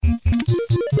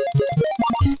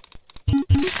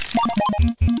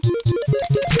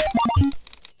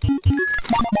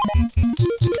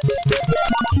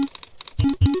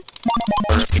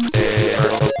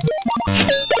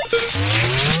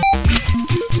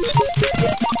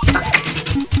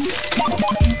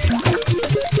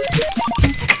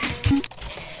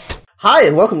Hi,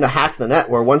 and welcome to Hack the Net,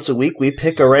 where once a week we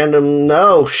pick a random...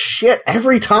 No, shit,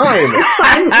 every time!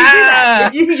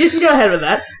 You can go ahead with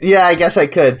that. Yeah, I guess I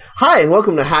could. Hi, and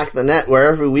welcome to Hack the Net, where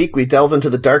every week we delve into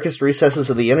the darkest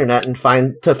recesses of the internet and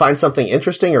find something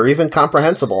interesting or even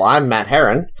comprehensible. I'm Matt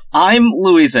Herron. I'm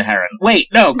Louisa Herron. Wait,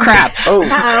 no, crap. Oh.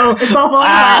 Uh-oh, it's all falling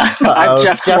apart. I'm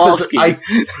Jeff Kowalski.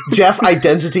 Jeff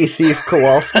Identity Thief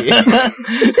Kowalski. The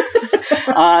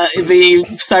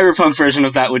cyberpunk version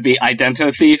of that would be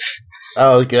Idento Thief.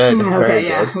 Oh, good. Okay, Very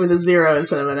yeah, good. with a zero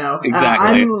instead of an O.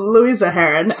 Exactly. I'm Louisa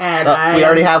Herron, and We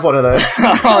already have one of those.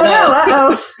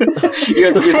 Oh, no. You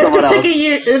have to be I have someone to else.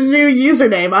 pick a new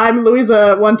username. I'm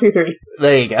Louisa123.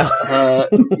 There you go.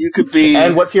 You could be...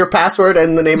 And what's your password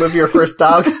and the name of your first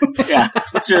dog? Yeah.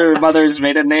 What's your mother's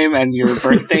maiden name and your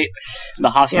birth date? The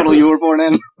hospital you were born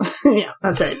in? Yeah,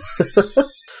 that's right.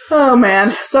 Oh,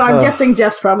 man. So I'm guessing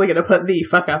Jeff's probably going to put the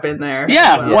fuck up in there.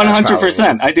 Yeah, Well,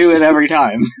 100%. I do it every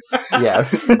time.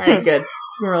 Yes. all right, good.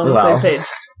 We're all on the same page.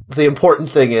 The important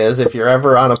thing is, if you're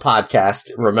ever on a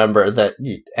podcast, remember that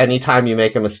anytime you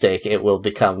make a mistake, it will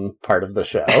become part of the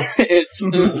show. It's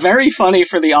very funny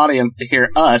for the audience to hear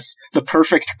us, the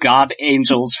perfect god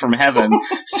angels from heaven,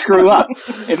 screw up.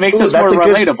 It makes us more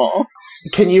relatable.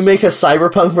 Can you make a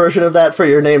cyberpunk version of that for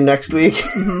your name next week?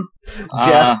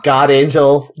 Jeff God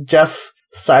Angel, Jeff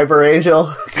Cyber Angel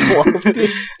Kowalski.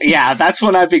 Yeah, that's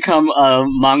when I become a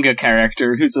manga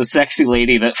character who's a sexy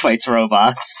lady that fights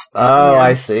robots. Oh, Yeah.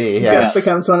 I see. Jeff Yes.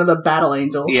 becomes one of the battle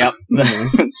angels. Yep,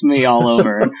 it's me all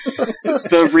over. It's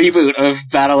the reboot of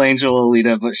Battle Angel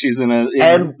Alita, but she's on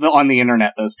the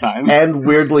internet this time. And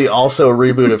weirdly, also a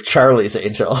reboot of Charlie's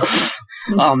Angel.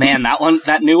 Oh man,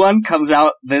 that new one comes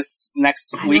out this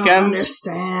next weekend. I don't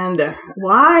understand.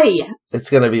 Why? It's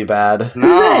gonna be bad. Who's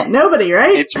in it? Nobody,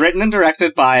 right? It's written and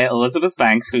directed by Elizabeth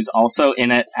Banks, who's also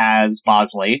in it as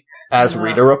Bosley. As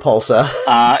Rita Repulsa.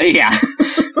 Yeah.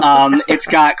 It's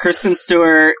got Kristen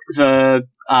Stewart, the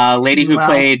lady who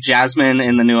played Jasmine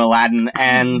in the new Aladdin,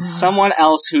 and someone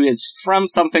else who is from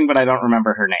something, but I don't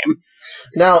remember her name.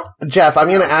 Now, Jeff, I'm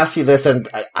going to ask you this, and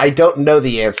I don't know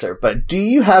the answer, but do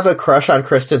you have a crush on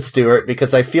Kristen Stewart?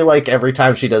 Because I feel like every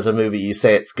time she does a movie, you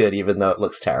say it's good, even though it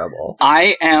looks terrible.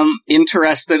 I am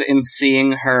interested in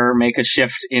seeing her make a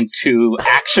shift into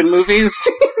action movies.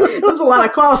 There's a lot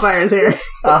of qualifiers here.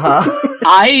 Uh-huh.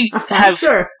 I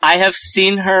have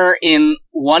seen her in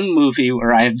one movie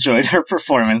where I enjoyed her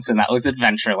performance, and that was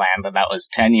Adventureland, and that was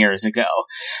 10 years ago.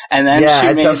 And then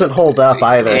it doesn't hold up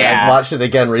either. Yeah. I watched it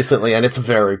again recently, and it's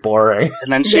very boring.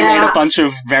 And then she made a bunch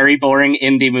of very boring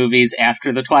indie movies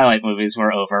after the Twilight movies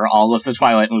were over. All of the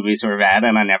Twilight movies were bad,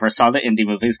 and I never saw the indie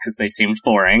movies because they seemed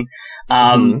boring.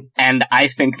 And I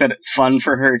think that it's fun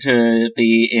for her to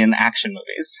be in action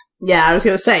movies. Yeah, I was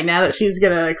going to say, now that she's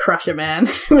going to crush a man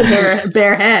with her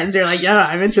bare hands, you're like, yeah,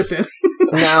 I'm interested.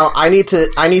 Now, I need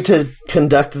to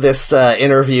conduct this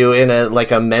interview in a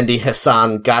Mendy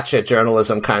Hassan gotcha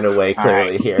journalism kind of way,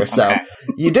 clearly, here. So,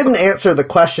 you didn't answer the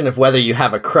question of whether you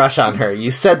have a crush on her. You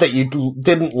said that you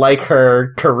didn't like her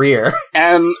career.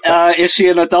 And is she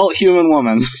an adult human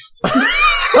woman?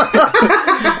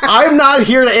 I'm not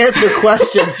here to answer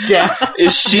questions, Jeff.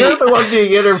 You're the one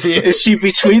being interviewed. Is she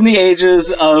between the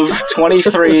ages of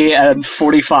 23 and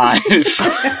 45?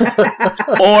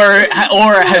 or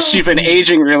has she been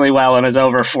aging really well and is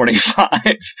over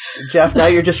 45? Jeff, now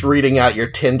you're just reading out your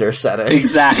Tinder settings.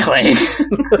 Exactly.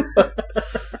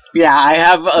 Yeah, I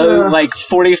have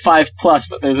 45 plus,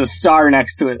 but there's a star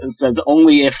next to it that says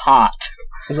only if hot.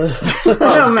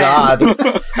 Oh, God.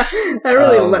 That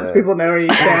really lets people know where you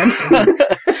stand.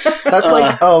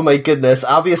 That's oh my goodness.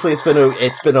 Obviously,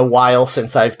 it's been a while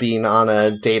since I've been on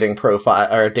a dating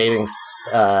profile or a dating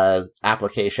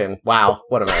application. Wow,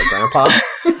 what am I, grandpa?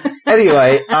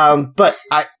 Anyway, but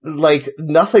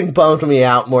nothing bummed me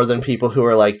out more than people who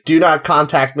are like, do not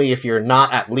contact me if you're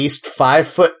not at least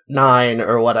 5'9"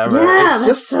 or whatever. Yeah, it's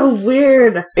that's so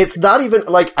weird. It's not even,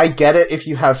 I get it if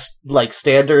you have,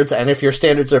 standards, and if your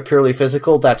standards are purely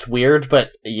physical, that's weird,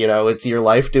 but, it's your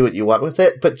life, do what you want with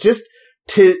it, but just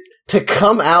to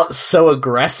come out so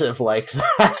aggressive like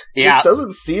that just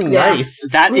doesn't seem nice.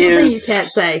 That is... You can't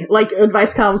say.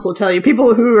 Advice columns will tell you.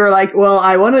 People who are like, well,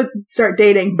 I want to start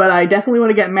dating, but I definitely want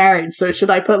to get married, so should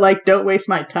I put, don't waste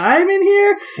my time in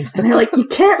here? And they're like, you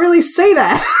can't really say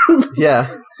that.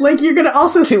 Yeah. You're going to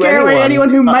also scare away anyone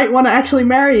who might want to actually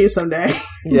marry you someday.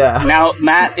 Yeah. Now,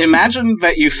 Matt, imagine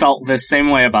that you felt the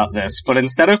same way about this, but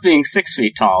instead of being 6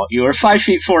 feet tall, you were 5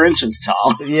 feet 4 inches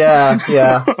tall. Yeah,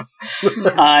 yeah.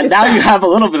 Now you have a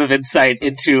little bit of insight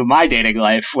into my dating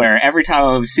life, where every time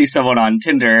I see someone on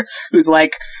Tinder who's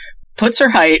puts her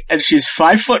height, and she's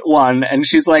 5'1", and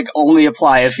she's like, only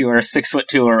apply if you are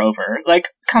 6'2" or over. Like,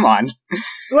 come on.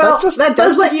 Well, that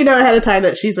does let you know ahead of time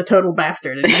that she's a total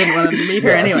bastard, and you didn't want to meet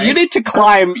her anyway. You need to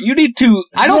climb.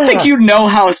 I don't think you know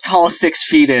how tall 6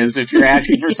 feet is if you're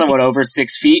asking for someone over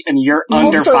 6 feet, and you're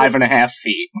under 5.5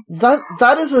 feet.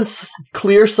 That is a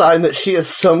clear sign that she is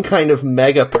some kind of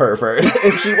mega pervert.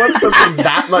 If she wants something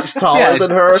that much taller than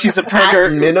her, she's a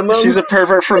pervert. Minimum, she's a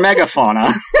pervert for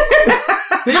megafauna.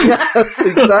 Yes,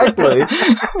 exactly.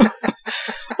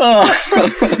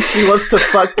 She wants to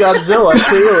fuck Godzilla,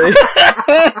 clearly.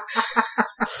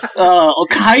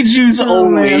 Kaiju's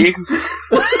only.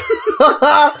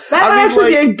 That would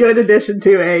actually be a good addition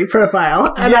to a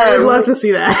profile, and I would love to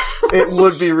see that. It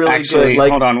would be really good.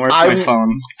 Like, hold on, where's my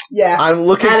phone? Yeah, I'm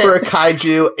looking for a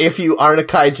kaiju. If you aren't a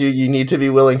kaiju, you need to be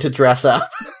willing to dress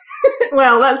up.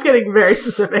 Well, that's getting very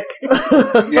specific.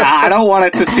 Yeah, I don't want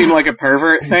it to seem like a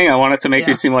pervert thing. I want it to make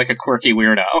me seem like a quirky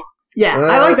weirdo. Yeah,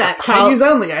 I like that. Kaijus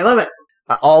only. I love it.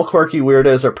 All quirky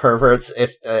weirdos are perverts.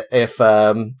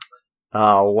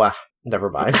 Never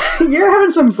mind. You're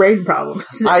having some brain problems.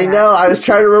 I know. I was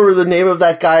trying to remember the name of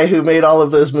that guy who made all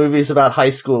of those movies about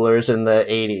high schoolers in the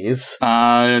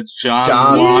 80s.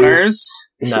 John Waters?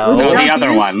 No, the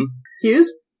other one. Hughes?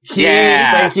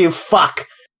 Yeah. Thank you. Fuck.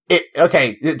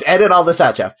 Okay, edit all this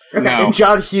out, Jeff. Okay. No. If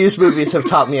John Hughes movies have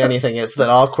taught me anything, it's that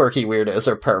all quirky weirdos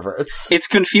are perverts. It's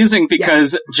confusing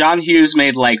because John Hughes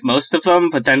made, like, most of them,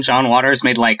 but then John Waters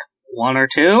made, like, 1 or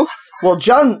 2? Well,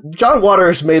 John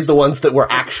Waters made the ones that were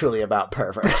actually about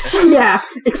perverts. Yeah,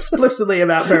 explicitly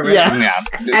about perverts. Yes.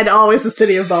 Yeah. And always the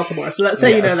city of Baltimore, so that's how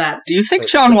you know that. Do you think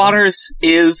John Waters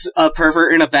is a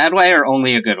pervert in a bad way or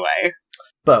only a good way?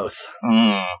 Both.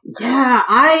 Yeah,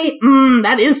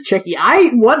 that is tricky.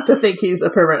 I want to think he's a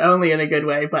pervert only in a good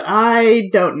way, but I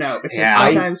don't know, because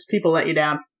sometimes people let you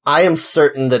down. I am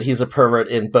certain that he's a pervert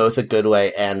in both a good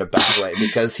way and a bad way,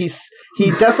 because he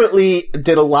definitely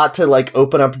did a lot to, like,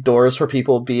 open up doors for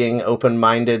people being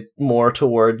open-minded more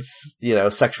towards,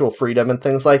 sexual freedom and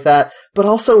things like that. But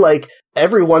also, like,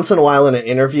 every once in a while in an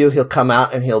interview, he'll come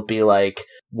out and he'll be like,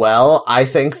 well, I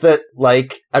think that,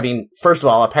 first of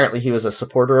all, apparently he was a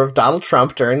supporter of Donald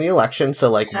Trump during the election, so,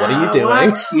 like, what are you doing?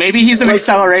 What? Maybe he's an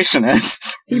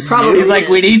accelerationist. He probably He's like,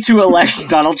 we need to elect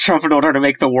Donald Trump in order to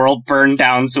make the world burn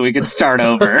down so we can start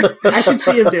over. I could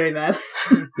see him doing that.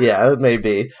 Yeah,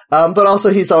 maybe. But also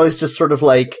he's always just sort of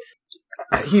like,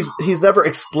 he's never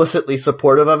explicitly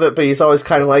supportive of it, but he's always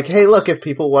kind of like, hey, look, if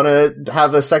people want to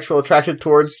have a sexual attraction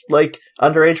towards, like,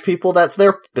 underage people, that's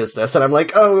their business. And I'm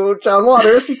like, oh, John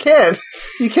Waters, you can't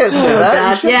say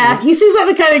that. Yeah, he seems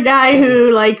like the kind of guy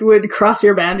who, like, would cross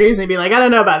your boundaries and be like, I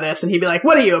don't know about this. And he'd be like,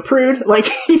 what are you, a prude?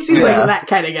 Like, he seems like that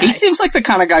kind of guy. He seems like the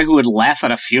kind of guy who would laugh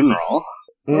at a funeral.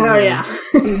 Oh, yeah.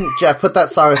 Jeff, put that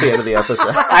song at the end of the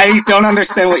episode. I don't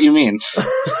understand what you mean.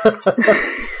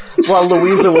 Well,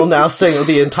 Louisa will now sing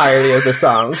the entirety of the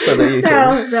song so that you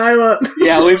can... No, I won't.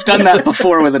 Yeah, we've done that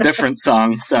before with a different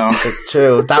song, so... It's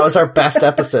true. That was our best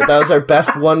episode. That was our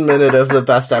best 1 minute of the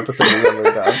best episode we've ever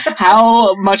done.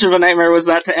 How much of a nightmare was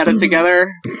that to edit together?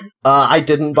 I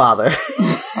didn't bother.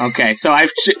 Okay, so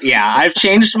I've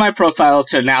changed my profile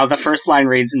to now the first line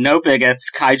reads, no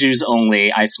bigots, kaijus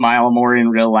only, I smile more in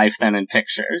real life than in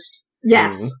pictures.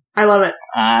 Yes, I love it.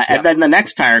 And then the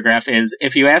next paragraph is,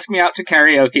 if you ask me out to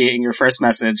karaoke in your first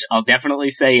message, I'll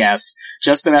definitely say yes.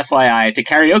 Just an FYI to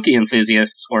karaoke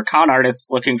enthusiasts or con artists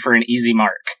looking for an easy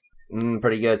mark.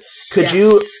 Pretty good. Could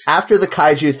you, after the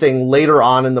kaiju thing later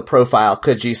on in the profile,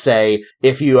 could you say,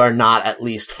 if you are not at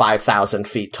least 5,000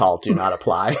 feet tall, do not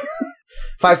apply?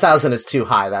 5,000 is too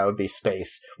high. That would be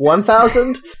space.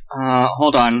 1,000?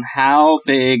 Hold on. How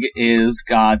big is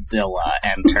Godzilla?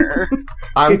 Enter.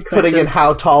 I'm putting in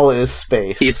how tall is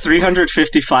space. He's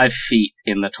 355 feet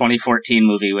in the 2014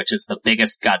 movie, which is the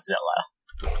biggest Godzilla.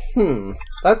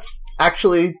 That's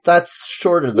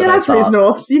shorter than I thought. Yeah, that's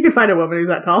reasonable. So you can find a woman who's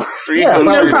that tall.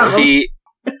 300 feet.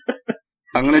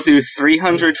 I'm gonna do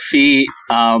 300 feet,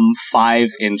 5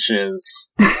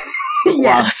 inches.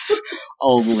 Plus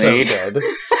only. So good.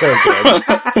 So good.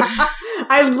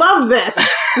 I love this.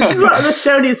 This is what the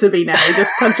show needs to be now. We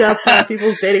just punch up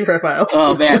people's dating profiles.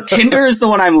 Oh man, Tinder is the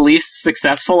one I'm least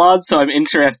successful on, so I'm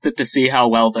interested to see how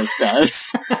well this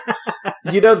does.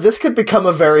 This could become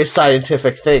a very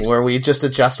scientific thing where we just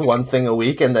adjust one thing a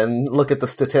week and then look at the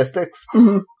statistics.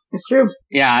 Mm-hmm. It's true.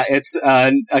 Yeah, it's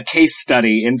a case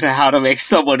study into how to make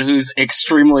someone who's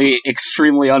extremely,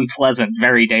 extremely unpleasant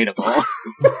very dateable.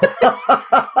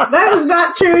 That is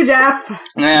not true, Jeff.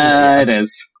 It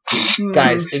is.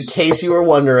 Guys, in case you were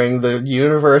wondering, the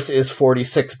universe is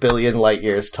 46 billion light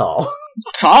years tall.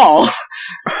 Tall?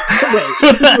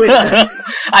 Wait.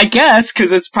 I guess,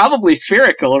 because it's probably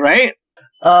spherical, right?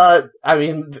 I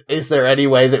mean, is there any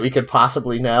way that we could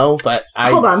possibly know? But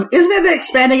Hold on. Isn't it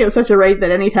expanding at such a rate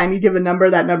that anytime you give a number,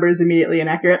 that number is immediately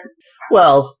inaccurate?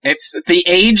 Well, It's the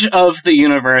age of the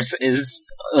universe is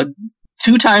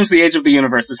 2 times the age of the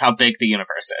universe is how big the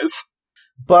universe is.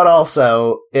 but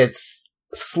also it's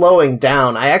slowing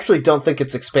down. I actually don't think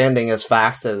it's expanding as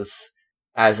fast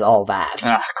as all that.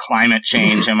 Ugh, climate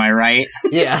change, am I right?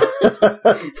 Yeah.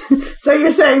 So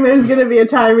you're saying there's going to be a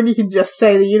time when you can just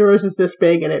say the universe is this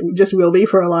big and it just will be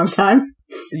for a long time?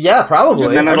 Yeah, probably.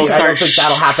 And then I it'll mean, I don't start think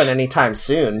that'll happen anytime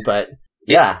soon, but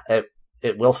yeah,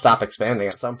 it will stop expanding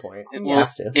at some point. It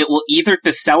It will either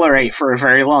decelerate for a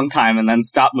very long time and then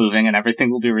stop moving and everything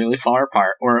will be really far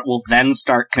apart, or it will then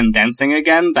start condensing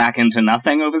again back into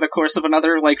nothing over the course of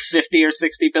another, 50 or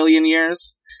 60 billion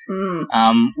years. Mm.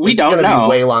 We it's don't gonna know. be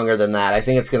way longer than that. I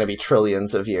think it's going to be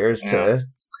trillions of years to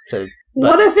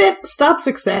What if it stops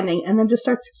expanding and then just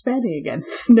starts expanding again?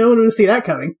 No one would see that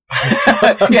coming.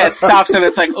 Yeah, it stops and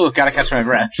it's like, oh, gotta catch my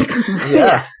breath.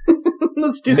 yeah.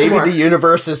 Let's do Maybe some more. the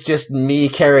universe is just me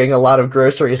carrying a lot of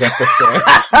groceries up the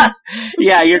stairs.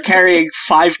 Yeah, you're carrying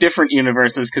 5 different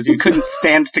universes because you couldn't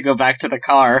stand to go back to the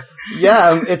car.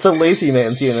 Yeah, it's a lazy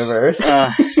man's universe.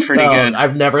 Pretty good.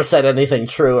 I've never said anything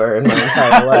truer in my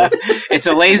entire life. It's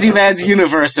a lazy man's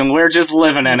universe and we're just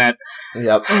living in it.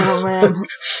 Yep. Oh man,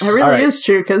 it really All right. is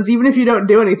true, because even if you don't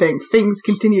do anything, things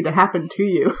continue to happen to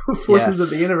you. Forces Yes. of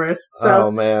the universe. So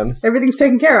Oh man, everything's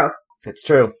taken care of. it's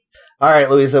true. All right,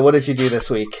 Louisa, what did you do this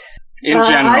week? In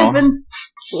general. I've been...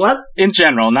 What? In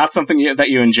general, not something that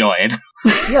you enjoyed.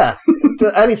 Yeah,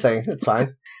 anything. It's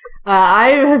fine. I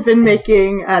have been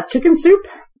making chicken soup.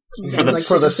 For the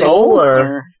For the chicken soul,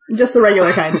 or Just the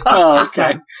regular kind. Oh,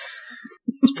 okay.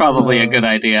 It's probably a good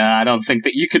idea. I don't think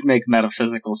that you could make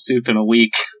metaphysical soup in a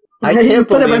week. I You can't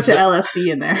put a believe bunch of that,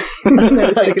 LSD in there.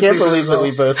 I can't believe that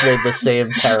we both made the same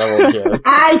terrible joke.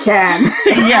 I can.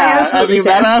 Yeah, have absolutely you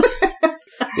can. met us?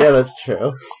 Yeah, that's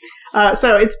true.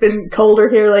 So it's been colder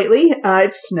here lately.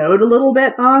 It snowed a little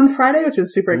bit on Friday, which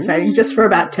was super exciting, just for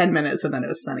about 10 minutes, and then it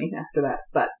was sunny after that.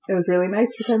 But it was really nice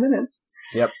for 10 minutes.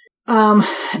 Yep.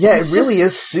 Yeah, it really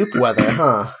is soup weather,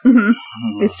 huh?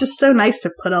 It's just so nice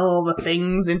to put all the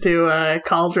things into a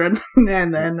cauldron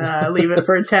and then leave it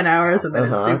for 10 hours, and then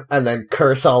it's soup. And then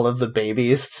curse all of the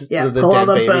babies, Yeah, the pull all dead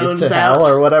the babies bones to hell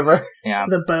out. or whatever, Yeah.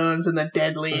 The bones and the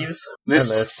dead leaves. and the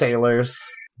This sailors.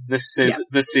 this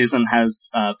season has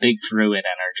big druid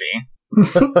energy.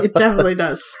 It definitely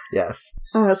does. Yes,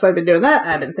 So I've been doing that.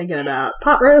 I've been thinking about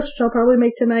pot roast, which I'll probably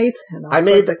make tonight. And all I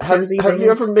made. sorts of Have cozy you things.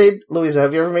 ever made, Louisa?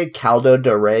 Have you ever made caldo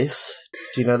de res?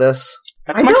 Do you know this?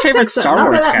 That's I my don't favorite think so. Star Not by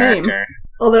Wars that name. character.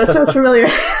 Although it sounds familiar.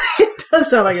 It does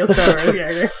sound like a Star Wars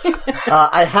character.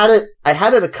 I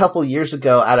had it a couple years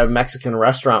ago at a Mexican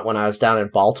restaurant when I was down in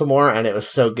Baltimore, and it was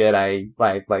so good. I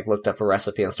like looked up a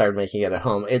recipe and started making it at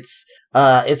home. It's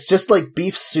just like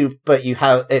beef soup, but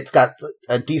it's got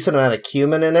a decent amount of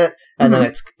cumin in it, and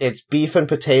then it's beef and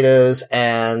potatoes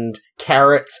and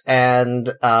carrots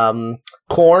and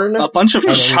corn. A bunch of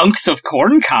chunks of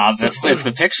corn cob, if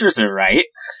the pictures are right.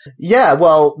 Yeah,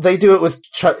 well, they do it with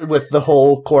the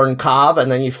whole corn cob, and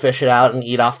then you fish it out and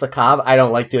eat off the cob. I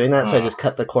don't like doing that, so I just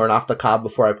cut the corn off the cob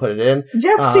before I put it in.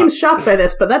 Jeff seems shocked by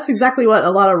this, but that's exactly what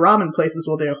a lot of ramen places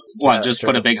will do. What, That's just true.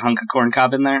 put a big hunk of corn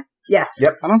cob in there? Yes.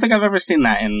 Yep. I don't think I've ever seen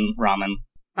that in ramen.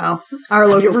 Oh, our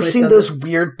local Have you ever place seen does those it.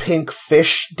 weird pink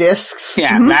fish discs?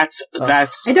 Yeah, Mhm. that's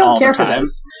I don't all care the for time.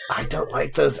 those. I don't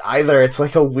like those either. It's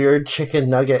like a weird chicken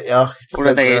nugget. Ugh, it's What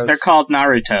so are they? gross. They're called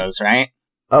Narutos, right?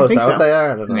 Oh, I is think that so. what they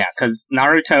are? I don't know. Yeah, because They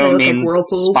Naruto look like means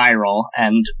whirlpools. spiral,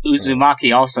 and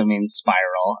Uzumaki also means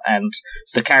spiral, and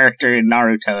the character in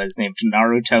Naruto is named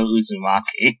Naruto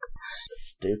Uzumaki.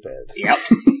 Stupid. Yep.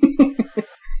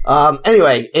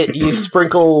 Anyway, you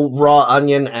sprinkle raw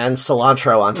onion and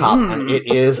cilantro on top, Mm. and it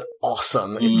is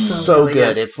awesome. It's Mm. so Really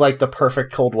good. good. It's like the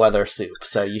perfect cold weather soup,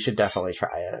 so you should definitely try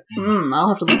it. I'll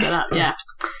have to look that up. Yeah.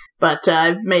 But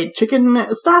I've made chicken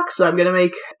stock, so I'm gonna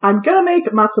make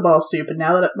matzo ball soup. And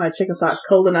now that my chicken stock's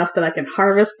cold enough that I can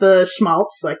harvest the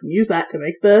schmaltz, so I can use that to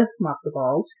make the matzo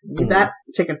balls. Need that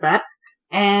chicken fat.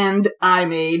 And I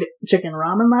made chicken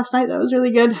ramen last night. That was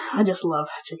really good. I just love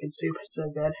chicken soup. It's so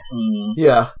good.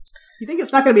 Yeah. You think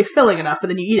it's not gonna be filling enough, but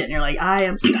then you eat it and you're like, I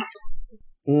am stuffed.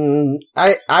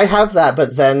 I have that,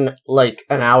 but then, like,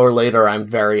 an hour later, I'm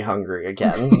very hungry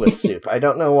again with soup. I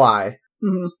don't know why.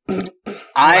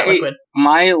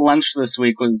 My lunch this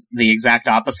week was the exact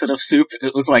opposite of soup.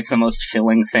 It was like the most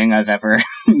filling thing I've ever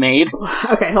made.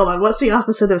 Okay, hold on. What's the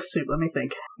opposite of soup? Let me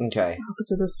think. Okay.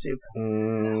 Opposite of soup.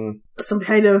 Mm, Some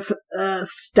kind of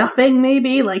stuffing,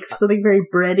 maybe? Like something very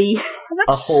bready.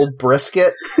 a whole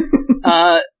brisket?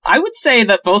 I would say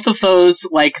that both of those,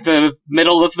 like the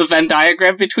middle of the Venn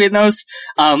diagram between those,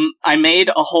 I made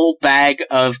a whole bag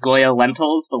of Goya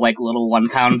lentils, the like little 1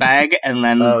 pound bag, and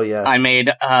then I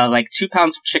made like 2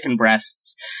 pounds of chicken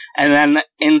breasts, and then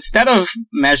instead of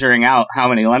measuring out how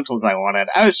many lentils I wanted,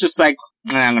 I was just like,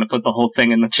 I'm gonna put the whole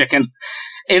thing in the chicken.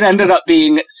 It ended up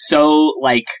being so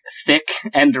like thick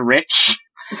and rich,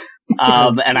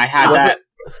 and I had that.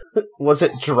 Was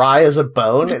it dry as a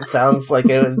bone? It sounds like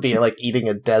it would be like eating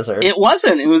a desert. It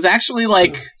wasn't. It was actually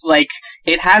like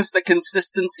it has the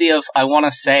consistency of, I want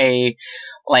to say,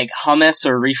 like hummus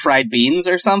or refried beans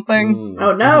or something.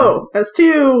 Oh no, that's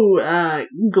too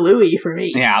gluey for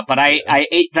me. Yeah, but I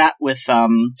ate that with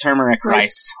turmeric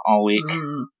rice all week.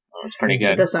 It was pretty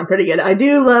good. It does sound pretty good. I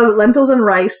do love lentils and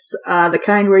rice, the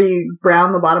kind where you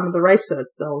brown the bottom of the rice so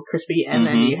it's still crispy, and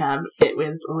then you have it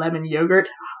with lemon yogurt.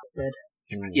 Oh, good.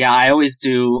 Yeah, I always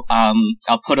do.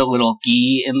 I'll put a little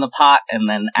ghee in the pot and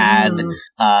then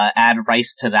add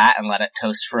rice to that and let it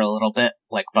toast for a little bit,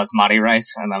 like basmati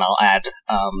rice, and then I'll add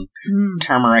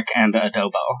turmeric and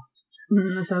adobo.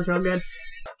 That sounds real good.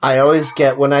 I always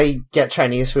get, when I get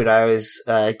Chinese food, I always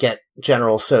get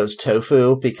General Tso's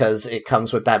tofu because it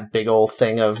comes with that big old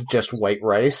thing of just white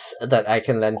rice that I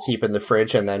can then keep in the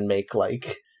fridge and then make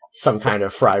like some kind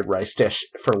of fried rice dish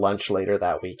for lunch later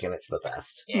that week, and it's the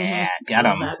best. Yeah, get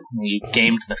 'em. You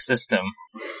gamed the system.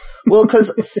 Well,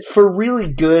 because for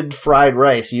really good fried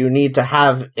rice, you need to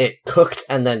have it cooked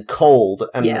and then cold,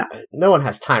 and no one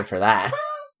has time for that.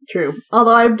 True.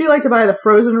 Although I do like to buy the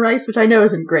frozen rice, which I know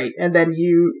isn't great, and then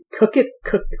you quote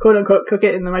unquote, cook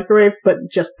it in the microwave, but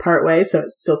just part way so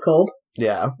it's still cold.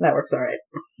 Yeah. That works alright.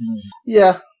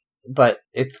 Yeah. But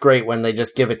it's great when they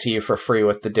just give it to you for free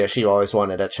with the dish you always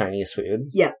wanted at Chinese food.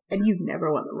 Yeah, and you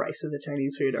never want the rice with the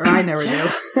Chinese food, or I never do.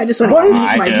 I just want to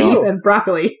eat my beef and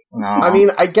broccoli. No. I mean,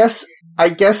 I guess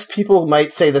people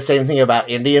might say the same thing about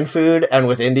Indian food, and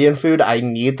with Indian food, I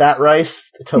need that rice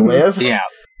to live. Yeah.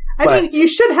 I mean, you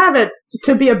should have it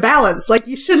to be a balance. Like,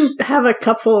 you shouldn't have a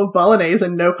cup full of bolognese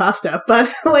and no pasta.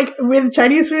 But, like, with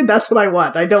Chinese food, that's what I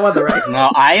want. I don't want the rice. No,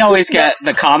 I always get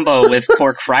the combo with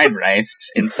pork fried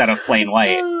rice instead of plain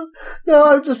white. No,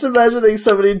 I'm just imagining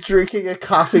somebody drinking a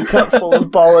coffee cup full of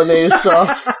bolognese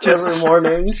sauce every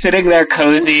morning. Sitting there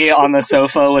cozy on the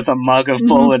sofa with a mug of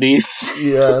bolognese.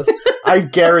 Yes. I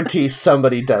guarantee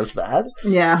somebody does that.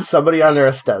 Yeah. Somebody on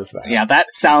Earth does that. Yeah, that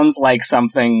sounds like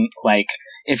something like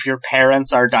if your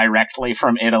parents are directly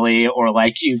from Italy or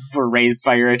like you were raised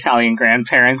by your Italian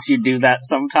grandparents, you do that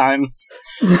sometimes.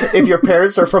 If your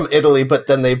parents are from Italy, but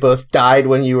then they both died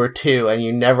when you were 2 and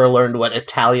you never learned what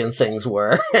Italian things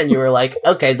were, and you were like,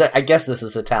 okay, I guess this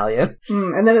is Italian.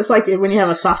 And then it's like when you have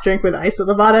a soft drink with ice at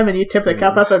the bottom and you tip the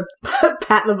cup up and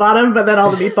pat the bottom, but then all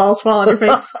the meatballs fall on your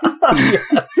face.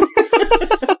 Yes.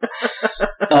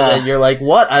 And then you're like,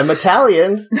 what? I'm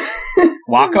Italian.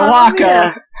 Waka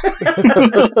waka.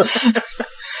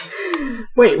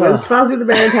 Wait, was Fozzie the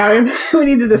Bear Italian? We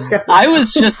need to discuss it. I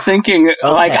was just thinking,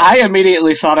 like, I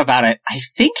immediately thought about it. I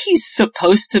think he's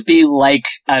supposed to be like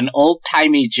an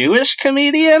old-timey Jewish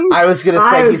comedian. I was going to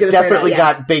say, he's definitely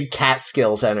got big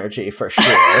Catskills energy for sure.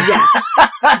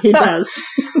 Yeah, he does.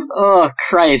 Oh,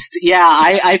 Christ. Yeah,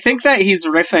 I think that he's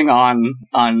riffing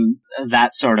on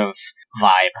that sort of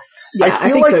vibe. Yeah, I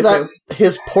feel like that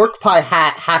his pork pie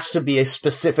hat has to be a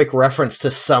specific reference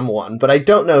to someone, but I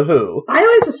don't know who. I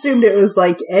always assumed it was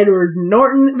like Edward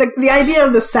Norton, the idea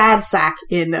of the sad sack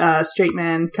in straight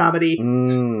man comedy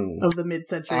of the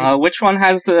mid-century. Which one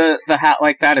has the hat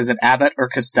like that? Is it Abbott or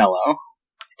Costello? I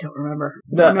don't remember.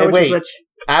 No, wait.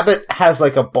 Abbott has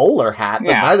like a bowler hat,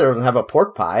 but neither of them have a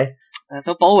pork pie.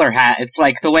 The bowler hat, it's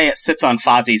like the way it sits on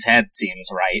Fozzie's head seems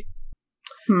right.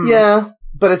 Yeah,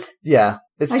 but it's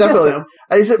definitely. So.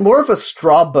 Is it more of a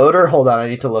straw boater? Hold on, I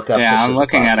need to look up. Yeah, I'm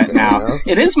looking at it now.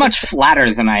 It is much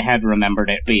flatter than I had remembered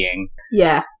it being.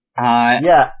 Yeah.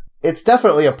 Yeah, it's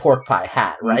definitely a pork pie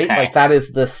hat, right? Okay. Like, that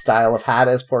is the style of hat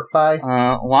as pork pie?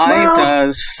 Why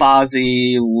does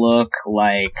Fozzie look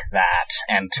like that?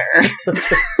 Enter.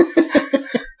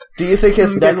 Do you think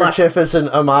his neckerchief is an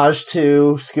homage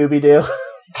to Scooby-Doo?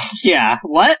 Yeah,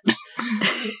 what?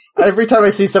 Every time I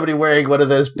see somebody wearing one of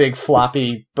those big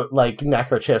floppy, like,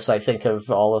 neckerchiefs, I think of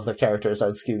all of the characters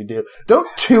on Scooby-Doo. Don't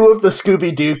 2 of the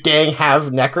Scooby-Doo gang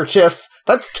have neckerchiefs?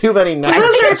 That's too many neckerchiefs.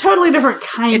 Those are a totally different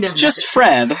kind of It's just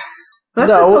Fred.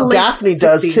 No, Daphne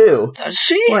does too. Does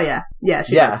she? Well, yeah. Yeah,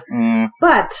 she does.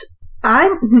 But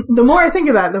the more I think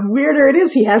about it, the weirder it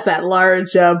is he has that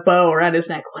large bow around his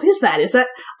neck. What is that?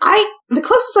 The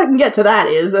closest I can get to that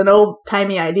is an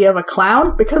old-timey idea of a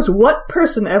clown, because what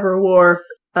person ever wore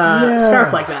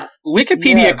scarf like that.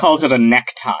 Wikipedia calls it a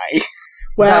necktie.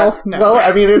 Well, no. Well,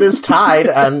 I mean, it is tied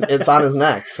and it's on his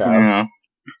neck, so. Yeah.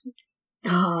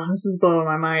 Oh, this is blowing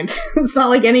my mind. It's not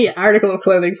like any article of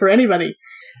clothing for anybody.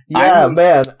 Yeah,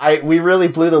 man, we really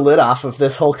blew the lid off of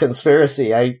this whole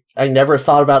conspiracy. I never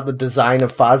thought about the design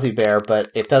of Fozzie Bear, but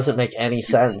it doesn't make any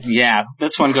sense. Yeah,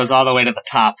 this one goes all the way to the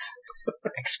top.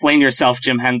 Explain yourself,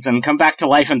 Jim Henson. Come back to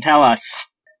life and tell us.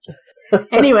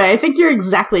 Anyway, I think you're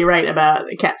exactly right about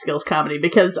Catskills comedy,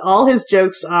 because all his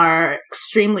jokes are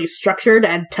extremely structured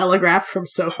and telegraphed from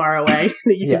so far away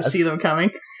that you can see them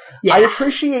coming. Yeah. I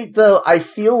appreciate, though, I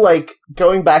feel like,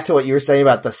 going back to what you were saying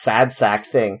about the sad sack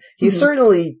thing, he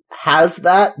certainly has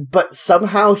that, but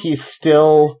somehow he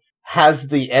still has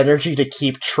the energy to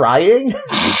keep trying,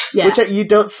 which you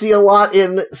don't see a lot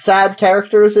in sad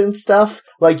characters and stuff.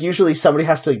 Like, usually somebody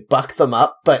has to buck them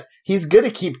up, but he's gonna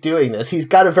keep doing this. He's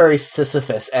got a very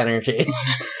Sisyphus energy.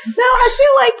 No, I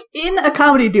feel like in a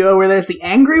comedy duo where there's the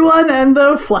angry one and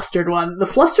the flustered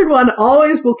one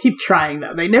always will keep trying,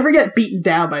 though. They never get beaten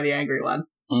down by the angry one.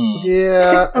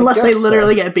 Yeah. Unless they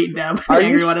literally get beaten down by the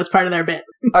angry one as part of their bit.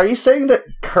 Are you saying that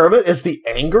Kermit is the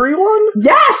angry one?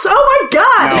 Yes! Oh my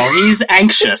god! No, he's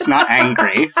anxious, not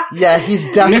angry. Yeah, he's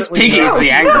definitely... Miss Piggy's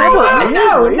the angry one.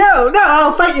 No,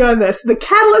 I'll fight you on this. The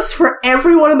catalyst for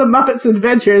every one of the Muppets'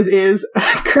 adventures is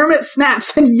Kermit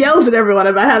snaps and yells at everyone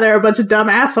about how they're a bunch of dumb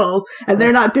assholes and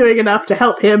they're not doing enough to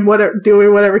help him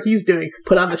doing whatever he's doing.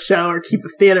 Put on the show or keep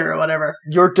the theater or whatever.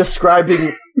 You're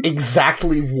describing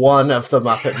exactly one of the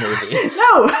Muppet movies.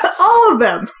 No, all of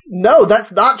them. No,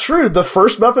 that's not true. The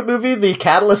first Muppet movie, the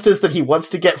catalyst is that he wants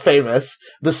to get famous.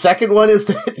 The second one is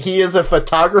that he is a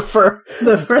photographer.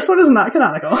 The first one is not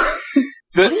canonical.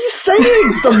 What are you saying?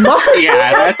 The Muppet?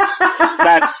 Yeah,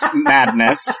 that's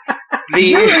madness.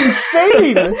 You're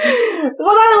insane.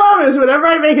 What I love is whenever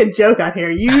I make a joke on here,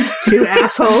 you two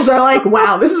assholes are like,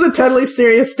 wow, this is a totally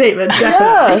serious statement.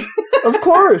 Definitely. Yeah, of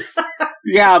course.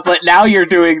 Yeah, but now you're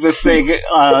doing the thing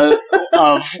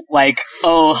of like,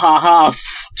 oh, haha,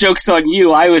 joke's on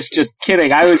you. I was just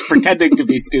kidding. I was pretending to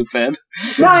be stupid.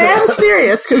 No, I am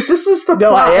serious, because this is the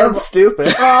No, plot I am of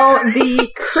stupid. all the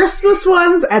Christmas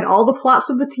ones and all the plots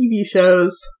of the TV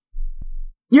shows.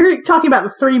 You're talking about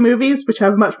the 3 movies, which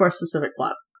have much more specific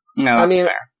plots. No, that's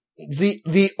fair.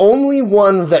 The only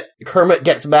one that Kermit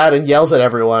gets mad and yells at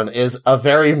everyone is A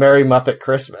Very Merry Muppet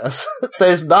Christmas.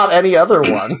 There's not any other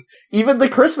one. Even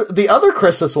the other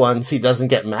Christmas ones, he doesn't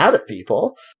get mad at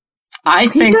people. I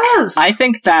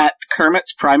think that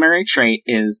Kermit's primary trait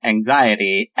is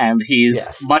anxiety, and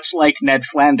he's much like Ned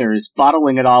Flanders,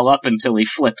 bottling it all up until he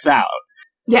flips out.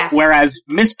 Yes. Whereas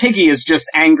Miss Piggy is just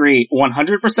angry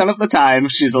 100% of the time.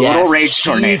 She's a little rage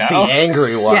tornado. She's the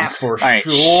angry one, for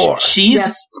sure.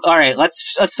 Alright,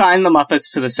 let's assign the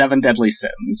Muppets to the 7 deadly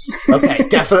sins. Okay,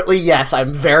 definitely yes.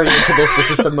 I'm very into this.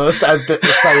 This is the most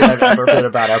excited I've ever been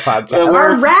about our podcast.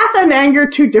 Are wrath and anger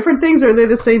 2 different things, or are they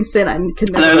the same sin?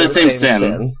 They're the same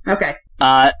sin. Okay.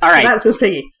 Alright. So that's Miss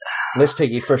Piggy. Miss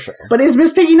Piggy, for sure. But is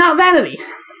Miss Piggy not vanity?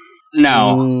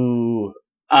 No. Ooh.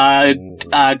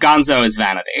 Gonzo is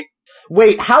vanity.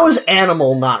 Wait, how is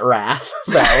Animal not wrath?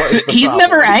 He's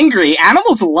never angry.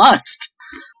 Animal's lust.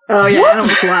 Oh yeah,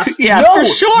 Animal's lust. Yeah, no, for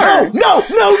sure. No.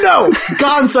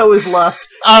 Gonzo is lust.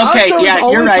 Okay,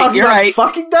 Gonzo's you're right. You're right.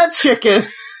 Fucking that chicken.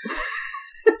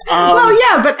 Well,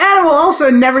 yeah, but Animal also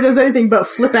never does anything but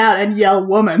flip out and yell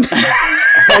 "woman."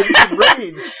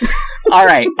 Rage. All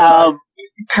right.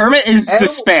 Kermit is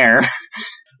despair.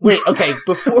 Wait, okay,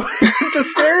 before...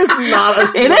 despair is not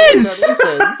a... It is!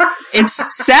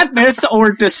 It's sadness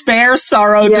or despair,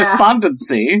 sorrow,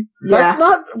 despondency. That's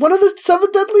not one of the 7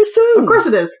 deadly sins. Of course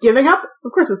it is. Giving up?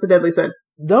 Of course it's a deadly sin.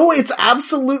 No, it's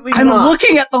absolutely not. I'm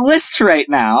looking at the list right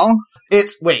now.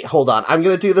 Wait, hold on. I'm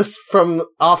gonna do this from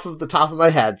off of the top of my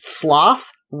head.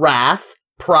 Sloth, wrath,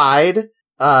 pride,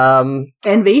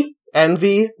 envy,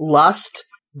 lust,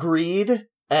 greed,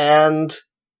 and...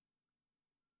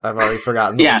 I've already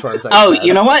forgotten which ones I said.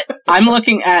 You know what? I'm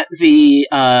looking at the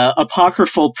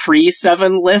apocryphal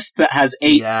pre-7 list that has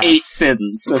 8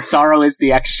 sins, so sorrow is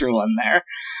the extra one there.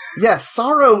 Yes,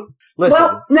 sorrow... Listen,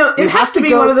 well, no, it has to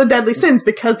be one of the deadly sins,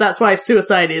 because that's why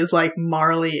suicide is, like,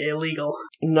 morally illegal.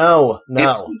 No.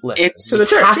 Listen,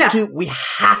 we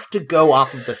have to go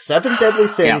off of the 7 deadly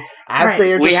sins as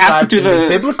they are described have to do in the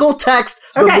biblical text,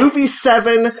 the movie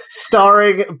 7,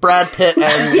 starring Brad Pitt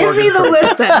and Give me the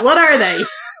list then. What are they?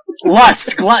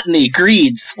 Lust, gluttony,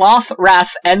 greed, sloth,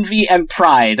 wrath, envy, and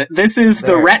pride. This is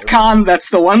the retcon. That's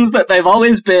the ones that they've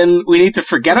always been. We need to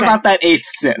forget about that 8th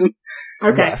sin.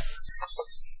 Okay. Yes.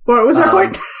 What was our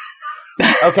point?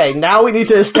 Okay, now we need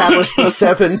to establish the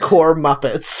 7 core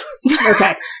Muppets.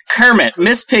 Okay. Kermit,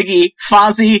 Miss Piggy,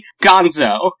 Fozzie,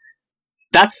 Gonzo.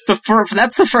 That's the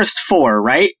first 4,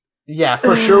 right? Yeah,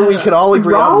 for sure we can all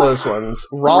agree Rolf? on those ones.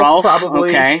 Rolf probably.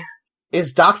 Okay.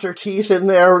 Is Dr. Teeth in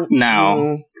there?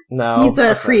 No. No. He's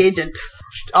a Okay. free agent.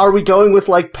 Are we going with,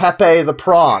 like, Pepe the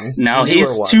Prawn? No, The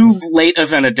he's newer too ones? late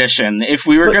of an addition. If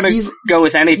we were But going to he's- go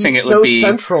with anything, He's it would so be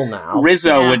central now.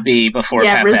 Rizzo Yeah. would be before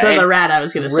Yeah, Pepe. Rizzo the Rat, I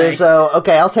was going to say. Rizzo.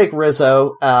 Okay, I'll take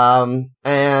Rizzo. And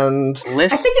I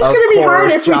List think it's Of going to be hard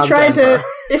course, if we John try Denver. to...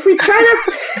 If we try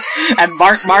to... and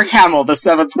Mark Hamill, the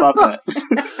 7th Muppet.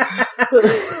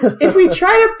 if we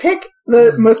try to pick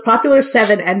the most popular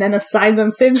 7 and then assign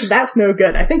them sins, that's no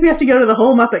good. I think we have to go to the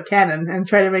whole Muppet canon and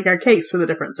try to make our case for the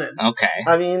different sins. Okay.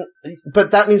 I mean,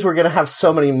 but that means we're going to have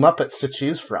so many Muppets to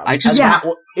choose from. I just-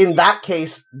 And in that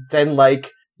case, then,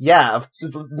 like, yeah,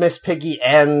 Miss Piggy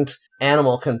and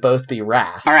Animal can both be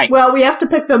Wrath. All right. Well, we have to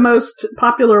pick the most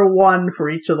popular one for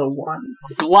each of the ones.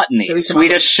 Gluttony, There we come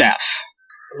Swedish Chef.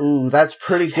 Ooh, that's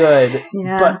pretty good.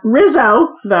 Yeah. But Rizzo,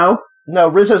 though. no,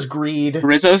 Rizzo's Greed.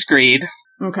 Rizzo's Greed.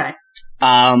 Okay.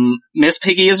 Miss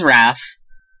Piggy is Wrath.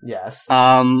 Yes.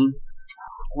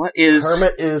 What is...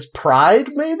 Kermit is Pride,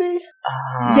 maybe?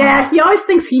 Yeah, he always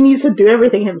thinks he needs to do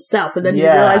everything himself, and then he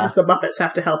Yeah. realizes the Muppets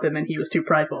have to help him, and he was too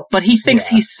prideful. But he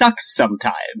thinks Yeah. he sucks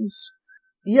sometimes.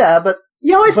 Yeah, but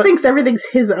He always But- thinks everything's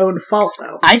his own fault,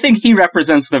 though. I think he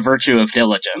represents the virtue of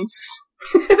diligence.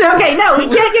 Okay, no, we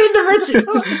can't get into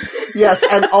virtues. yes,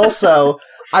 and also,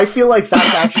 I feel like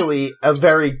that's actually a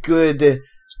very good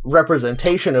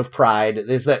representation of pride,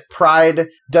 is that pride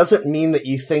doesn't mean that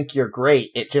you think you're great,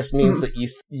 it just means that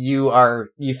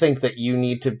you think that you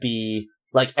need to be,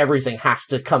 like, everything has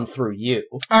to come through you.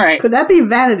 All right. Could that be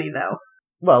vanity, though?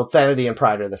 Well, vanity and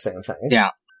pride are the same thing. Yeah.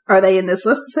 Are they in this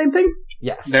list the same thing?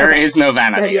 Yes. There is no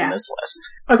vanity Yeah. in this list.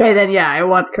 Okay, then yeah, I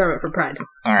want Kermit for pride.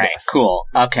 All right, Yes. cool.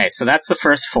 Okay, so that's the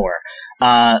first 4.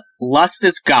 Lust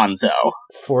is Gonzo.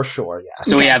 For sure, yes.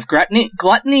 So we have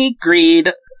gluttony,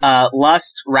 greed,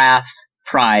 lust, wrath,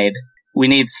 pride. We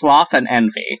need sloth and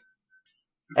envy.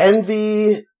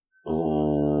 Envy.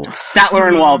 Ooh. Statler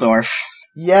and Waldorf.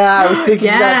 Yeah, I was thinking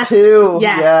Yes, that too.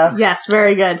 Yes, Yeah. yes,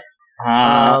 very good.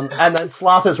 And then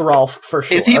Sloth is Rolf, for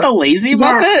sure. Is he the lazy Yes.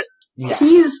 Muppet? Yes.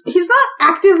 He's not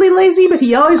actively lazy, but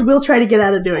he always will try to get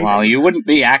out of doing Well, things. you wouldn't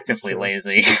be actively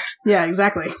lazy. Yeah,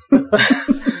 exactly.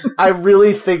 I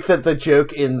really think that the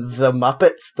joke in The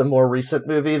Muppets, the more recent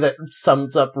movie, that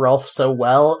sums up Rolf so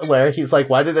well, where he's like,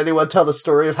 why did anyone tell the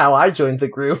story of how I joined the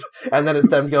group? And then it's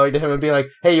them going to him and being like,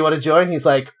 hey, you want to join? He's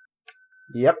like,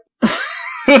 yep.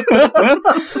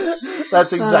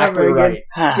 That's exactly very right.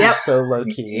 good. Yep. So low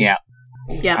key. Yeah.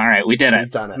 Yeah. All right, we did We've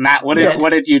it. done it. Matt, what Good.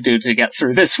 did you do to get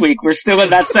through this week? We're still in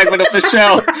that segment of the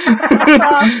show.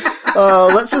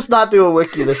 Oh, let's just not do a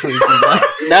wiki this week, you guys.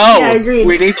 No, Yeah, agreed.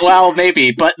 we need. Well,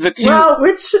 maybe, but the two. Well,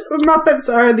 which Muppets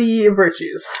are the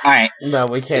virtues? All right, No,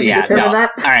 we can't. Yeah, do Determine no.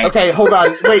 that? all right. Okay, hold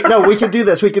on. Wait, no, we can do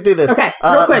this. We can do this. Okay,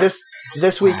 real quick.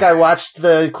 This week I watched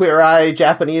the Queer Eye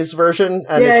Japanese version,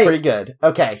 and Yay. it's pretty good.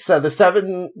 Okay, so the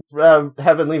 7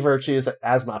 heavenly virtues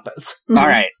as Muppets. Mhm. All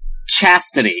right.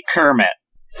 Chastity, Kermit.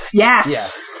 Yes.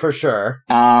 Yes, for sure.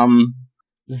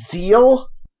 Zeal?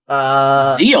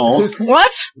 Zeal. who's-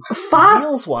 Fo-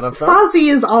 Zeal's one of them. Fozzie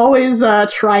is always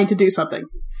trying to do something.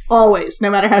 Always, no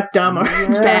matter how dumb or Yeah.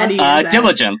 bad he is. at.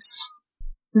 Diligence.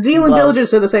 Zeal and Well-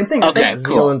 diligence are the same thing. I Okay. think.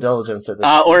 Zeal cool. and diligence are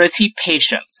the Or is he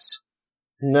patience?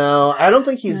 No, I don't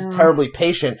think he's No. terribly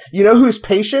patient. You know who's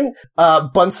patient?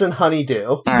 Bunsen Honeydew.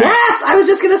 All right. Yes, I was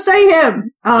just gonna say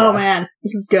him. Oh Yes. man,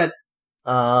 this is good.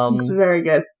 This is very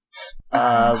good.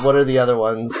 What are the other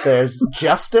ones? There's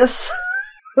Justice.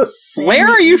 Where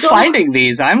are you Eagle? finding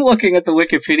these? I'm looking at the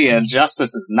Wikipedia, and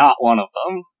Justice is not one of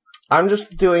them. I'm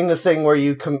just doing the thing where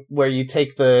you where you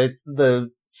take the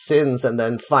sins and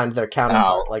then find their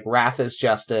counterpart. Oh. Like Wrath is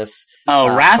Justice.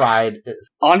 Oh, Wrath. Pride is.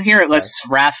 On here it lists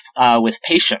Wrath with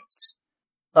patience.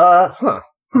 Huh.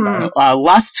 Hmm.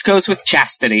 Lust goes with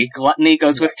chastity. Gluttony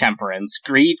goes with temperance.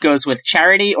 Greed goes with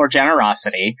charity or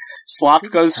generosity.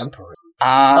 Sloth goes. Temperance.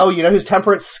 Oh, You know who's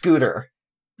Temperance? Scooter.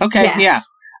 okay, Yes. yeah.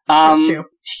 That's true.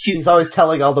 He's always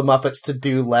telling all the Muppets to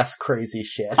do less crazy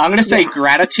shit. I'm gonna say Yeah.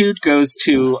 gratitude goes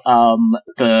to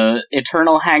the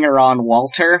eternal hanger-on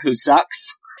Walter, who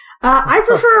sucks. I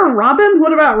prefer Robin.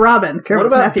 What about Robin? What Kermit's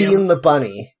about nephew. Bean the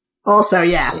Bunny? Also,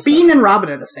 yeah, Bean and Robin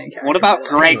are the same character. What about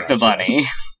Greg the Bunny?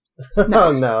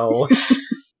 Oh no.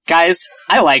 Guys,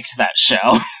 I liked that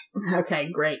show. Okay,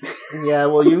 great. Yeah,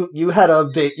 well, you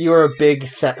were a big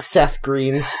Seth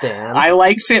Green stan. I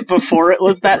liked it before it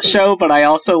was that show, but I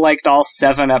also liked all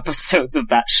 7 episodes of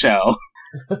that show.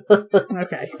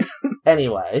 Okay.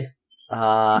 Anyway,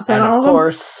 that And all of of them?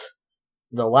 course,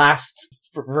 the last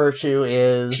virtue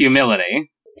is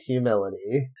Humility.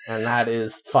 humility, and that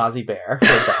is Fozzie Bear.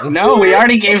 We're done. No, we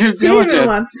already gave him Give him one.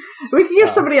 diligence. We can give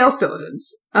Oh. somebody else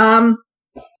diligence.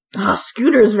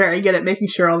 Scooter's very good at making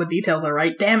sure all the details are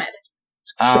right. Damn it.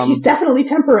 But he's definitely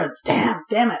temperance. Damn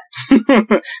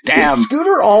it. Damn. Is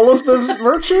Scooter all of the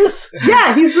virtues?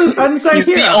 Yeah, he's the unsung He's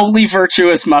hero. the only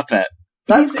virtuous Muppet.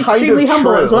 That's He's kind extremely of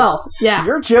humble true. as well. Yeah.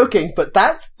 You're joking, but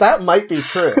that might be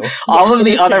true. All of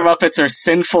the it is other true. Muppets are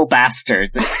sinful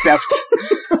bastards, except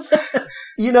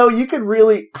You know, you could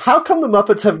really... How come the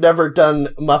Muppets have never done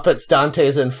Muppets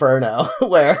Dante's Inferno,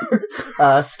 where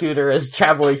Scooter is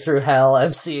traveling through hell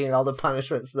and seeing all the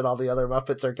punishments that all the other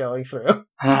Muppets are going through?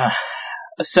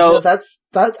 so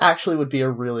That actually would be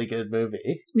a really good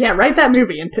movie. Yeah, write that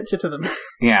movie and pitch it to them.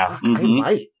 yeah. I mhm.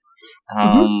 might.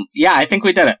 Yeah, I think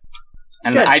we did it.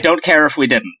 And Good. I don't care if we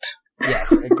didn't.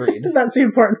 Yes, agreed. That's the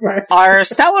important part. Are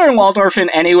Statler and Waldorf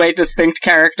in any way distinct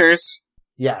characters?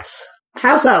 Yes.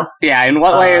 How so? Yeah, in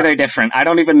what way are they different? I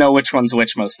don't even know which one's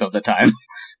which most of the time.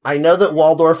 I know that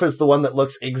Waldorf is the one that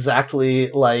looks exactly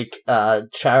like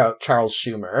Charles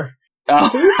Schumer.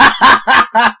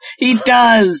 Oh. He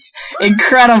does!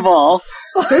 Incredible!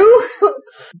 Who?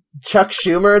 Chuck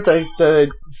Schumer,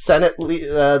 the Senate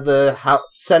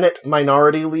Senate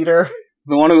minority leader.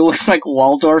 The one who looks like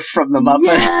Waldorf from the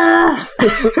Muppets. Yeah.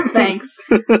 Thanks.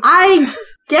 I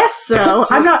guess so.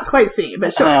 I'm not quite seeing it,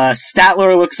 but sure.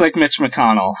 Statler looks like Mitch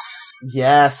McConnell.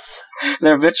 Yes.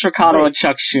 They're Mitch McConnell Wait, and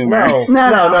Chuck Schumer.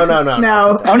 No.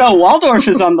 No. Oh no, Waldorf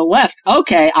is on the left.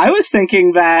 Okay, I was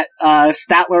thinking that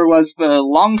Statler was the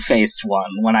long-faced one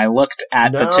when I looked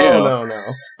at the two. No.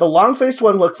 The long-faced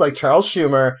one looks like Charles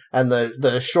Schumer, and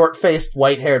the short-faced,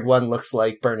 white-haired one looks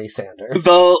like Bernie Sanders.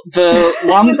 The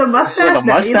long With the mustache? with a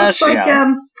No, mustache, he looks like,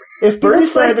 yeah. If Bernie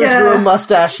looks like, Sanders grew a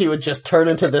mustache, he would just turn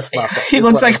into this Muppet. he is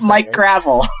looks what like I'm Mike saying.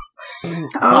 Gravel. he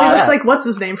looks Yeah. like, what's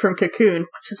his name from Cocoon?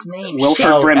 What's his name?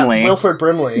 Wilford Brimley. Wilford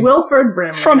Brimley. Wilford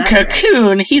Brimley. From that's right.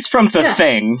 Cocoon, he's from The Yeah.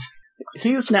 Thing.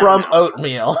 He's No, from no.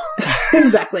 Oatmeal.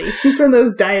 Exactly. He's from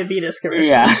those diabetes commercials.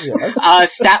 Yeah.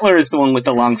 Yes. Statler is the one with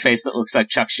the long face that looks like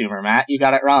Chuck Schumer, Matt. You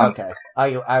got it wrong. Okay.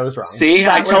 I was wrong. See,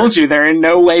 I told you they're in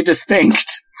no way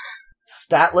distinct.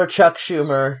 Statler Chuck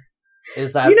Schumer.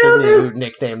 Is that You know, the there's- new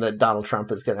nickname that Donald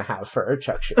Trump is going to have for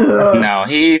Chuck Schumer? Ugh. No,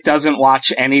 he doesn't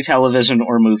watch any television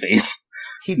or movies.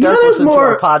 He You does know, there's listen more- to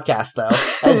our podcast, though,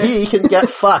 and he can get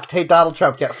fucked. Hey, Donald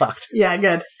Trump, get fucked. Yeah,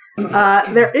 good.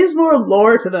 There is more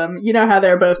lore to them. You know how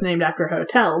they're both named after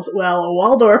hotels. Well,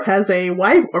 Waldorf has a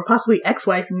wife, or possibly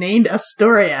ex-wife, named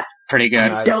Astoria. Pretty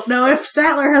good. Nice. Don't know if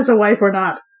Statler has a wife or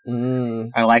not.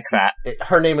 I like that.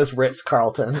 Her name is Ritz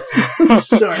Carlton.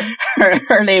 Sure.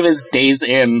 Her name is Days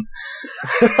In.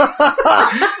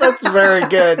 That's very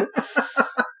good.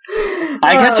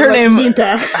 I guess Oh, her name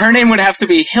Quinta. her name would have to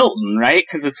be Hilton, right?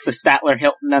 Because it's the Statler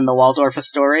Hilton and the Waldorf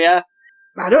Astoria.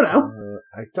 I don't know.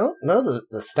 I don't know that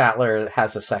the Statler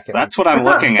has a second. That's what I I'm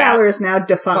thought looking at. Statler is now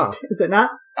defunct. Is it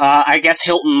not? I guess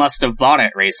Hilton must have bought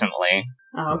it recently.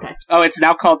 Oh, okay. Oh, it's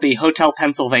now called the Hotel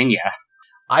Pennsylvania.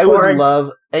 I would Or-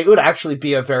 love. It would actually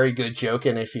be a very good joke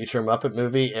in a future Muppet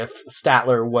movie if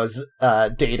Statler was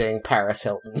dating Paris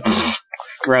Hilton.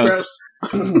 Gross.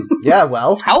 Yeah,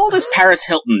 well. How old is Paris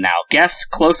Hilton now? Guess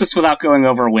closest without going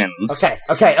over wins.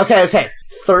 Okay.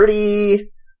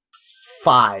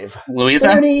 35.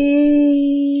 Louisa?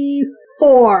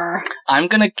 34. I'm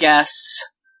gonna guess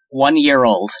 1 year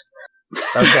old.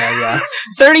 Okay, yeah.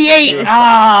 38! Yeah.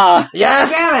 Ah!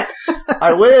 Yes! Damn it.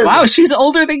 I win! Wow, she's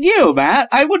older than you, Matt.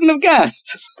 I wouldn't have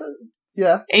guessed.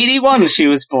 Yeah, 81 she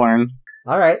was born.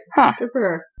 alright. Huh. Good for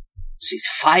her. She's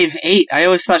 5'8". I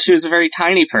always thought she was a very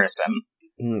tiny person.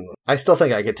 I still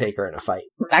think I could take her in a fight.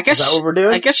 I Is guess that what we're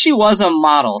doing? I guess she was a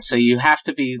model, so you have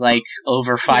to be like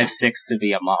over 5'6" to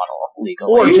be a model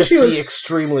legally. Or knew just she was- be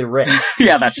extremely rich.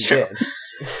 Yeah, that's She true. did.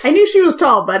 I knew she was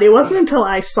tall, but it wasn't until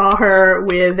I saw her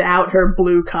without her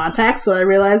blue contacts that I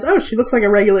realized, oh, she looks like a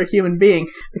regular human being.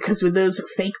 Because with those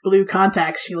fake blue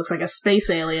contacts, she looks like a space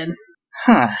alien.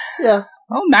 Huh. Yeah.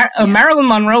 Oh, Marilyn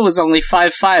Monroe was only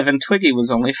 5'5", and Twiggy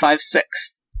was only 5'6".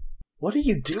 What are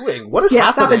you doing? What is Yeah,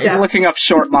 stop happening? it, Jeff. Looking up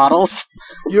short models.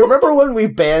 You remember when we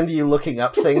banned you looking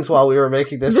up things while we were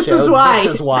making this This show? is why.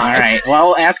 This is why. All right.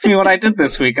 Well, ask me what I did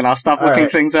this week, and I'll stop All looking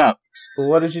right. things up.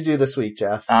 What did you do this week,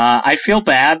 Jeff? I feel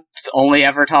bad only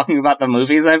ever talking about the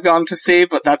movies I've gone to see,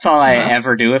 but that's all I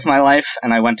ever do with my life.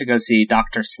 And I went to go see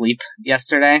Dr. Sleep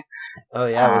yesterday. Oh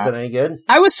yeah, was it any good?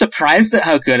 I was surprised at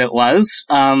how good it was.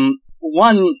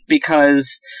 One,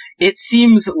 because it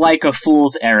seems like a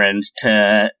fool's errand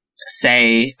to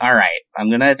say, all right, I'm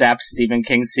going to adapt Stephen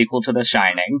King's sequel to The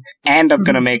Shining, and I'm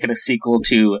going to make it a sequel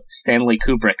to Stanley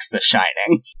Kubrick's The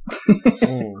Shining.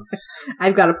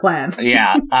 I've got a plan.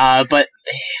 Yeah, but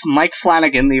Mike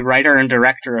Flanagan, the writer and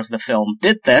director of the film,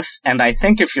 did this, and I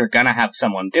think if you're going to have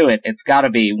someone do it, it's got to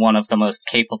be one of the most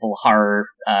capable horror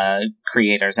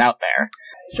creators out there.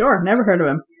 Sure, never heard of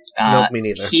him. Nope, me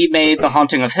neither. He made The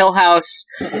Haunting of Hill House.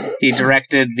 He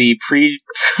directed the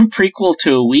prequel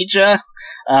to Ouija.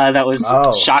 That was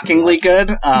shockingly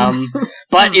good.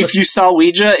 But if you saw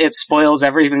Ouija, it spoils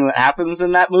everything that happens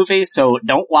in that movie, so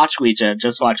don't watch Ouija.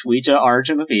 Just watch Ouija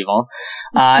Origin of Evil.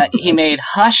 He made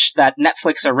Hush, that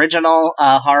Netflix original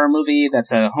horror movie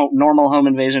that's a normal home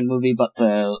invasion movie, but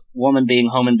the woman being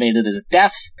home invaded is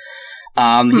deaf.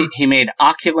 He made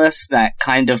Oculus, that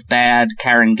kind of bad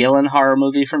Karen Gillan horror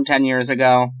movie from 10 years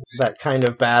ago. That kind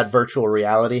of bad virtual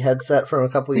reality headset from a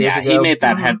couple of years ago. Yeah, he made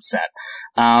that headset.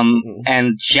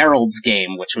 And Gerald's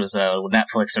Game, which was a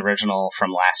Netflix original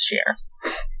from last year.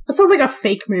 That sounds like a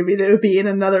fake movie that would be in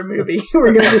another movie.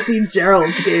 We're going to see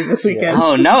Gerald's Game this weekend.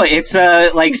 Oh, no, it's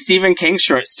a, like, Stephen King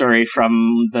short story from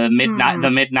the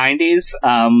mid-90s,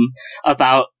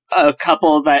 about a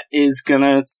couple that is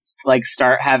gonna, like,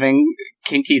 start having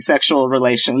kinky sexual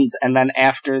relations, and then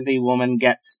after the woman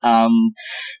gets,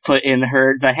 put in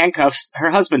the handcuffs,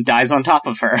 her husband dies on top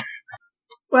of her.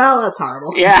 Well, that's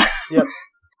horrible. Yeah. Yep.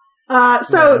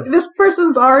 This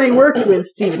person's already worked with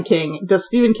Stephen King. Does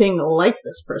Stephen King like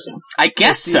this person? I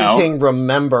guess Does Stephen so. King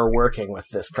remember working with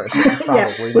this person?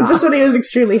 Probably Was not. this when he was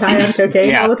extremely high on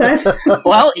cocaine all the time?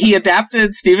 Well, he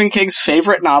adapted Stephen King's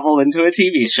favorite novel into a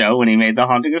TV show when he made The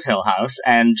Haunting of Hill House,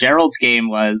 and Gerald's Game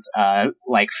was,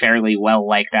 fairly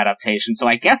well-liked adaptation, so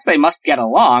I guess they must get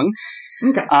along.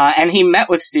 Okay. And he met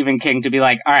with Stephen King to be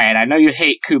like, all right, I know you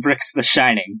hate Kubrick's The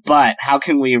Shining, but how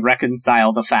can we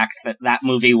reconcile the fact that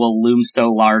movie will loom so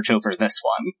large over this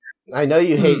one? I know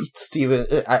you hate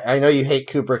I know you hate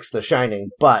Kubrick's The Shining,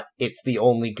 but it's the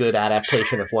only good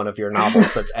adaptation of one of your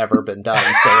novels that's ever been done, so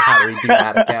how do we do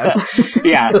that again?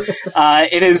 Yeah.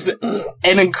 It is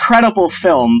an incredible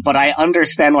film, but I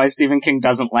understand why Stephen King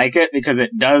doesn't like it, because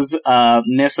it does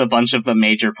miss a bunch of the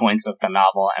major points of the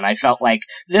novel, and I felt like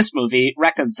this movie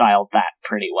reconciled that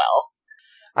pretty well.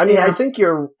 I mean, I think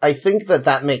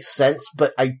that makes sense,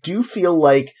 but I do feel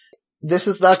like this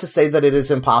is not to say that it is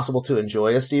impossible to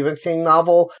enjoy a Stephen King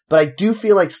novel, but I do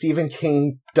feel like Stephen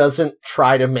King doesn't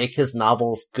try to make his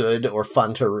novels good or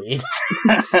fun to read.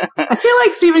 I feel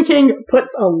like Stephen King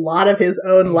puts a lot of his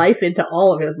own life into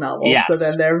all of his novels, so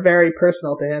then they're very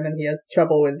personal to him, and he has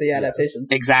trouble with the adaptations.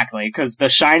 Yes, exactly, because The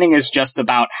Shining is just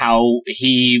about how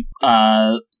he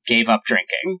gave up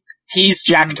drinking. He's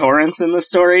Jack Torrance in the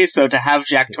story, so to have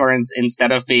Jack Torrance,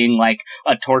 instead of being like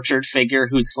a tortured figure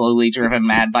who's slowly driven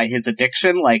mad by his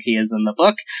addiction, like he is in the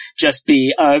book, just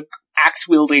be a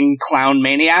axe-wielding clown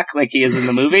maniac like he is in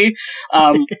the movie,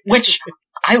 which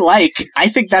I like. I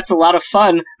think that's a lot of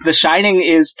fun. The Shining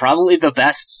is probably the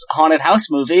best haunted house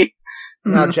movie.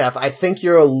 Now, Jeff, I think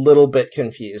you're a little bit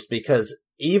confused, because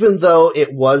even though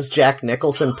it was Jack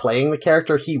Nicholson playing the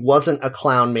character, he wasn't a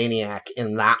clown maniac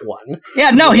in that one.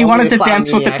 Yeah, no, he wanted to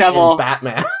dance with the devil.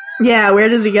 Batman. Yeah, where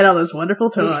does he get all those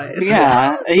wonderful toys?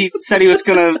 Yeah, he said he was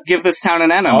going to give this town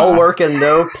an enema. All work and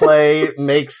no play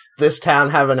makes this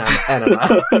town have an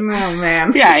enema. Oh,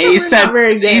 man. Yeah, he said,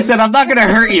 I'm not going to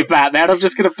hurt you, Batman. I'm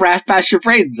just going to bash your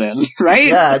brains in, right?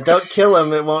 Yeah, don't kill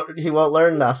him. He won't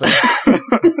learn nothing.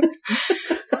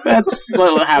 That's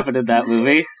what happened in that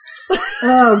movie.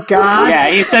 Oh, God. Yeah,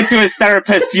 he said to his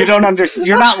therapist, you don't understand,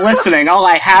 you're not listening, all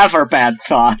I have are bad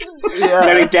thoughts. Yeah. And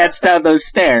then he danced down those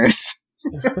stairs.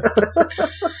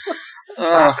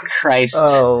 Oh, Christ.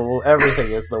 Oh,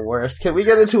 everything is the worst. Can we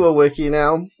get into a wiki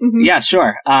now? Mm-hmm. Yeah,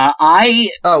 sure. Is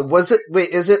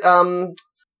it,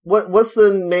 what's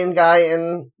the main guy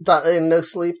in No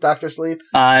Sleep, Dr. Sleep?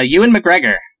 Ewan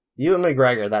McGregor. Ewan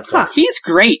McGregor, that's right. He's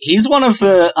great. He's one of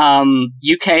the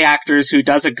UK actors who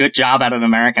does a good job at an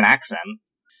American accent.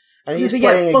 And does he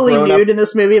get fully nude in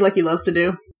this movie like he loves to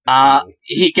do?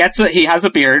 He has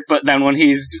a beard, but then when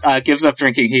he's gives up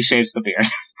drinking, he shaves the beard.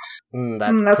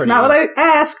 That's not what I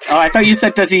asked. Oh, I thought you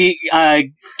said, does he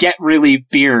get really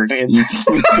beard in this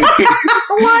movie?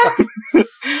 What?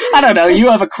 I don't know.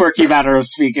 You have a quirky manner of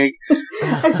speaking.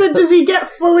 I said, does he get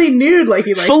fully nude like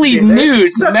he likes fully to do?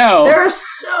 Nude? No. There are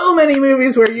so many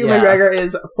movies where Ewan McGregor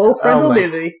is full frontal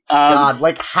nudity. God,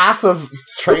 like half of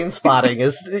Train Spotting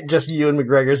is just Ewan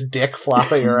McGregor's dick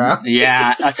flopping around.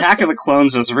 Yeah, Attack of the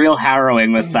Clones was real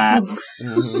harrowing with that.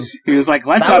 Mm-hmm. He was like,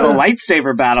 let's have a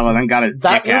lightsaber battle, and then got his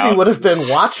dick out. That movie would have been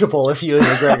watchable if Ewan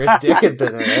McGregor's dick had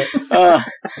been in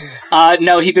it.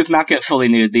 No, he does not get fully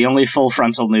nude. The only full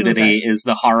frontal nudity is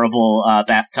the horrible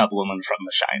bathtub woman from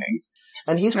The Shining.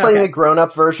 And he's playing a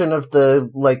grown-up version of the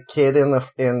kid in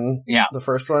the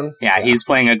first one. Yeah, he's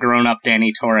playing a grown-up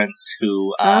Danny Torrance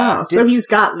who. So he's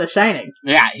got The Shining.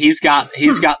 Yeah, he's got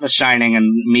The Shining and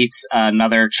meets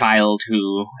another child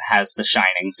who has The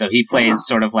Shining. So he plays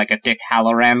sort of like a Dick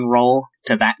Halloran role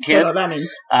to that kid. I don't know what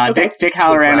that means. Dick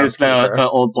Halloran is the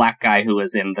old black guy who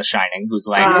was in The Shining, who's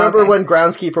like. Remember when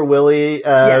Groundskeeper Willie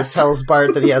tells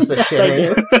Bart that he has the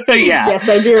Shining? Yeah. Yes,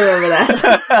 I do remember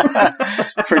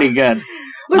that. Pretty good.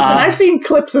 Listen, I've seen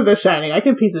clips of The Shining. I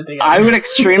can piece it together. I would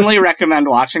extremely recommend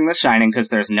watching The Shining because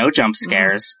there's no jump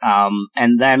scares.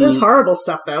 And then there's horrible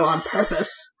stuff though on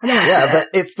purpose. Yeah, but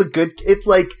it's the good.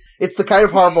 It's the kind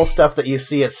of horrible stuff that you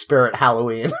see at Spirit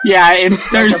Halloween. Yeah,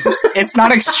 it's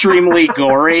not extremely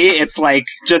gory. It's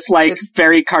just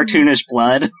very cartoonish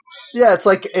blood. Yeah, it's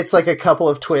like a couple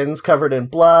of twins covered in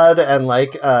blood and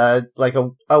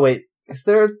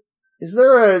is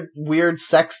there a weird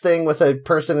sex thing with a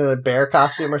person in a bear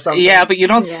costume or something? Yeah, but you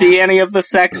don't see any of the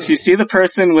sex. You see the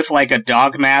person with a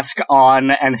dog mask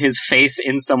on and his face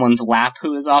in someone's lap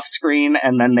who is off screen,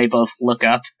 and then they both look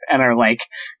up and are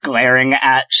glaring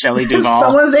at Shelley Duvall.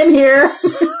 Someone's in here.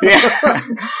 Yeah.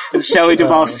 And Shelley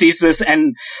Duvall sees this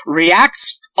and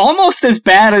reacts almost as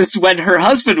bad as when her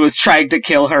husband was trying to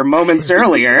kill her moments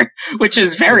earlier, which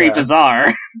is very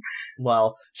bizarre.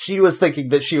 Well, she was thinking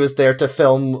that she was there to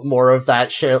film more of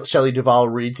that Shelley Duvall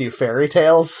reads you fairy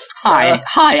tales. Hi,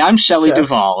 I'm Shelley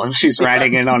Duvall, and she's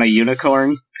riding in on a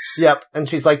unicorn. Yep, and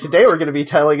she's like, today we're going to be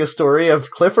telling a story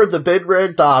of Clifford the Big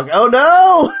Red Dog. Oh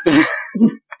no!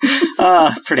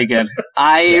 Pretty good.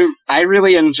 I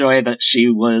really enjoy that she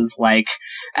was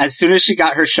as soon as she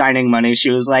got her Shining money, she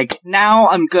was like, now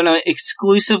I'm gonna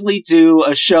exclusively do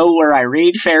a show where I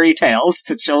read fairy tales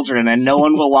to children and no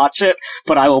one will watch it,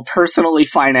 but I will personally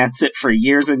finance it for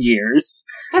years and years.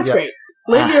 That's great.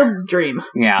 Live your dream.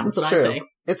 Yeah. That's what true. I say.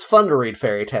 It's fun to read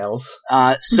fairy tales.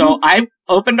 So I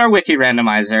opened our wiki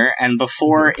randomizer, and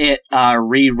before it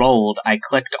re-rolled, I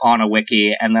clicked on a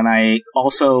wiki, and then I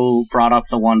also brought up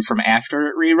the one from after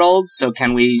it re-rolled. So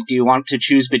do you want to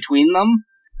choose between them?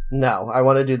 No, I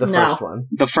want to do the first one.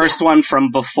 The first one from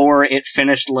before it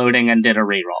finished loading and did a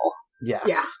re-roll. Yes.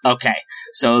 Yeah. Okay,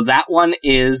 so that one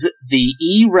is the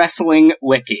e-wrestling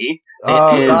wiki.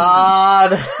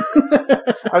 God!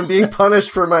 I'm being punished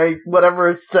for my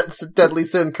whatever deadly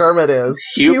sin Kermit is.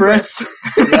 Hubris?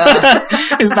 Yeah.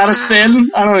 Is that a sin?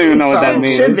 I don't even know what that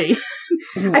means. It should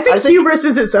be. I think hubris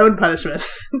is its own punishment.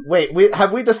 Wait,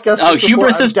 have we discussed this before?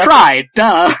 Hubris is pride,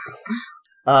 duh!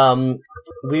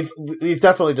 We've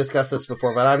definitely discussed this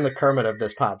before, but I'm the Kermit of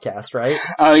this podcast, right?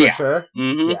 Oh, yeah. For sure?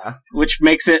 Mm-hmm. Yeah. Which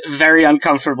makes it very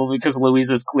uncomfortable because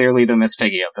Louise is clearly the Miss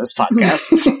Piggy of this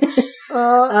podcast.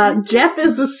 Jeff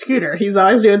is the Scooter. He's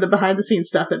always doing the behind-the-scenes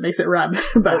stuff that makes it run.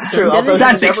 But that's true. Although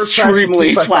that's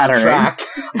extremely flattering.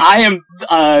 I am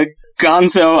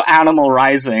Gonzo Animal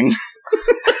Rising.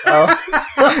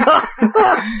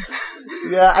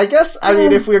 Yeah, I guess. I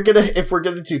mean, if we're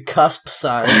gonna do cusp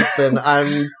signs, then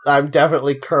I'm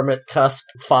definitely Kermit Cusp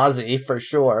Fozzie for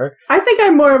sure. I think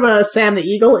I'm more of a Sam the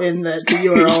Eagle in that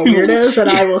you are all weirdos, and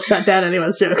I will shut down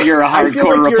anyone's joke. You're a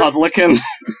hardcore Republican.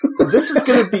 This is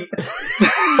gonna be.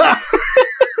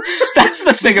 That's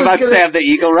the thing about Sam the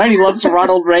Eagle, right? He loves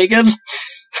Ronald Reagan.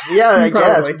 Yeah, I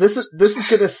guess. This is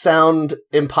gonna sound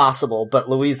impossible, but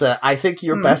Louisa, I think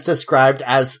you're best described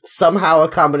as somehow a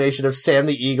combination of Sam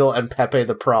the Eagle and Pepe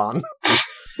the Prawn.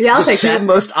 Yeah, I'll take that. The two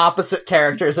most opposite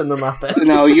characters in the Muppets.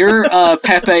 No, you're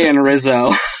Pepe and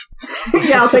Rizzo.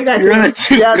 Yeah, I'll take that. You're the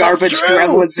two garbage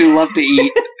gremlins who love to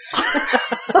eat.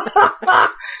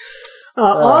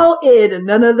 All in and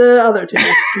none of the other two.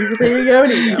 Super Ego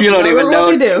and Ego. You don't even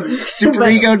know. Do. Super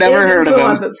Ego, never heard of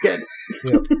him. That's good.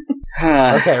 Yep.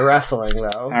 Okay, wrestling though.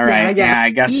 All right, I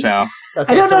guess so.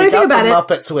 Okay, I don't know anything about it.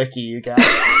 Muppets Wiki, you guys.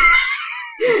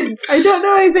 I don't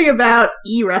know anything about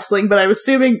e-wrestling, but I'm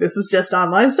assuming this is just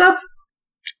online stuff.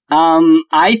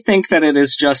 I think that it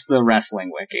is just the wrestling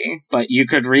wiki, but you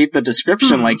could read the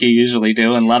description like you usually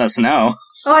do and let us know.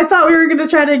 Oh, I thought we were going to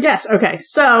try to guess. Okay,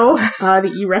 so,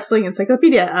 the e-wrestling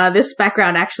encyclopedia. This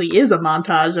background actually is a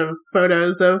montage of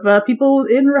photos of people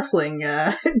in wrestling,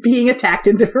 being attacked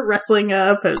in different wrestling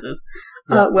poses.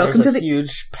 Welcome to the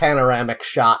huge panoramic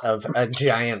shot of a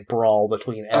giant brawl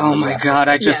between every Oh my wrestler. god,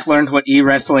 I just learned what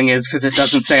e-wrestling is because it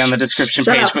doesn't say on the description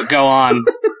page, but go on.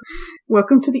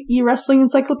 Welcome to the E-Wrestling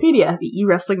Encyclopedia. The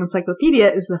E-Wrestling Encyclopedia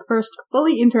is the first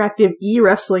fully interactive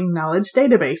e-wrestling knowledge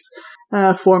database.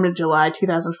 Formed in July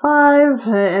 2005,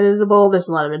 editable, there's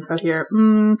a lot of info here.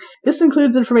 This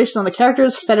includes information on the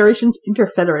characters, federations,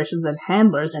 interfederations, and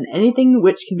handlers, and anything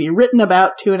which can be written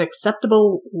about to an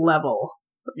acceptable level.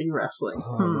 E-wrestling.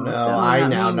 Oh, no, I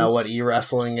now know what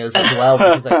e-wrestling is as well,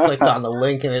 because I clicked on the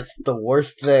link and it's the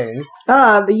worst thing.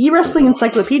 The E-Wrestling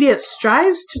Encyclopedia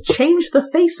strives to change the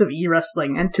face of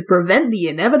e-wrestling and to prevent the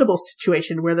inevitable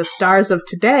situation where the stars of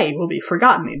today will be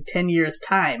forgotten in 10 years'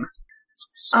 time.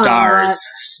 Stars.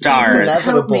 It's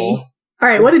inevitable.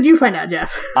 Alright, what did you find out,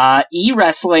 Jeff?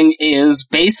 E-wrestling is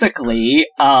basically,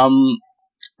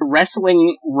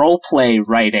 wrestling roleplay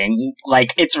writing.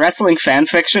 Like, it's wrestling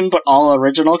fanfiction, but all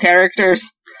original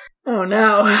characters. Oh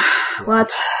no.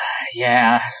 What?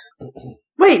 Yeah.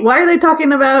 Wait, why are they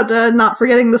talking about not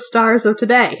forgetting the stars of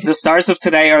today? The stars of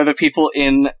today are the people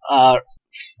in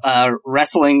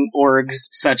wrestling orgs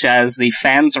such as the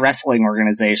Fans Wrestling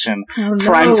Organization,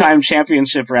 Primetime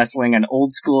Championship Wrestling, and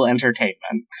Old School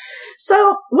Entertainment.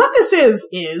 So, what this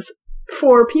is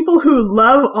for people who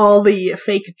love all the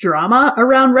fake drama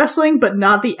around wrestling, but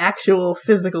not the actual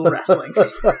physical wrestling.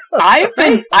 I've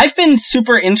been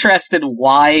super interested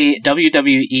why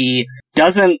WWE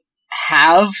doesn't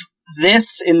have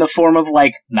this in the form of,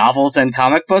 like, novels and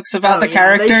comic books about the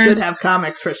characters. They should have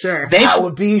comics for sure. That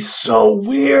would be so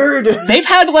weird. They've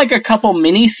had, like, a couple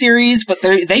mini-series, but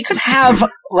they could have,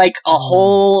 like, a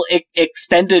whole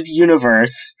expanded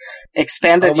universe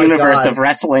of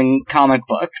wrestling comic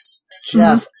books.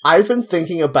 Jeff, I've been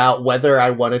thinking about whether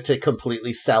I wanted to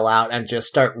completely sell out and just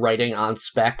start writing on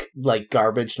spec, like,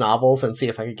 garbage novels and see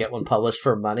if I could get one published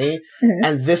for money.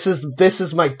 And this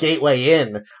is my gateway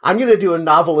in. I'm gonna do a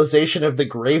novelization of the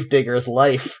Gravedigger's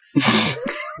life.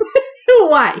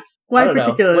 Why? Why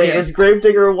particularly? Wait, is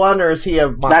Gravedigger one or is he a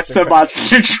monster That's a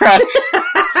monster truck.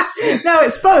 No,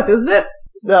 it's both, isn't it?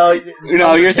 No,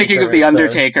 you're thinking of The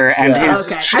Undertaker, and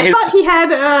his... Okay. I thought he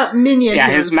had minions. Yeah,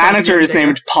 his manager is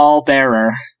named Paul Bearer.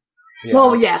 Yeah.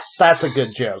 Well, yes. That's a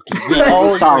good joke.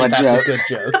 That's a solid joke. That's a good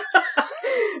joke.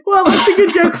 Well, that's a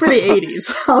good joke for the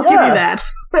 80s. I'll give you that.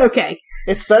 Okay.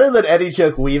 It's better than any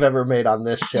joke we've ever made on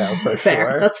this show, for fair.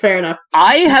 sure. That's fair enough.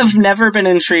 I have never been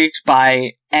intrigued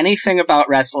by anything about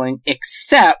wrestling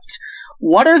except...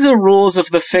 what are the rules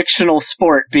of the fictional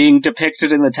sport being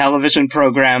depicted in the television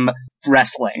program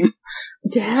wrestling?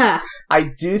 Yeah.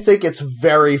 I do think it's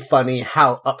very funny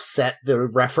how upset the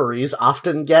referees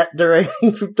often get during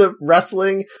the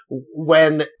wrestling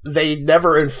when they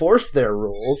never enforce their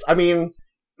rules. I mean,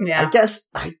 yeah. I guess...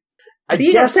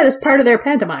 Being upset is part of their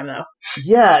pantomime, though.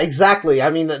 Yeah, exactly. I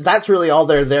mean, that's really all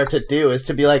they're there to do, is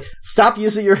to be like, stop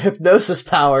using your hypnosis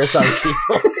powers on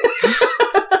people.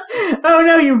 Oh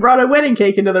no, you brought a wedding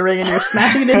cake into the ring and you're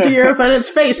smashing it into your opponent's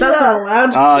face. That's not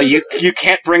allowed. Oh, you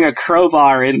can't bring a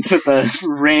crowbar into the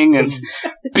ring and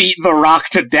beat The Rock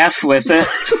to death with it.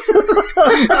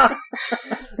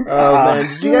 Oh man,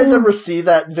 did you guys ever see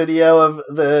that video of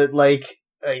the, like,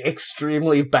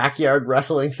 extremely backyard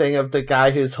wrestling thing of the guy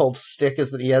whose whole shtick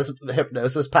is that he has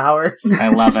hypnosis powers? I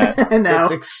love it. No.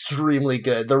 It's extremely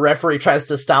good. The referee tries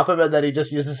to stop him and then he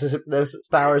just uses his hypnosis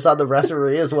powers on the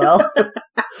referee as well.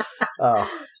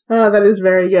 Oh, that is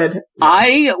very good.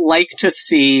 I like to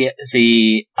see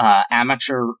the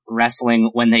amateur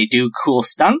wrestling when they do cool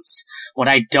stunts. What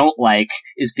I don't like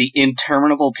is the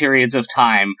interminable periods of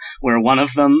time where one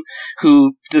of them,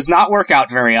 who does not work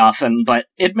out very often, but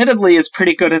admittedly is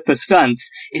pretty good at the stunts,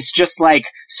 is just like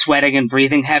sweating and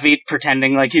breathing heavy,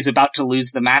 pretending like he's about to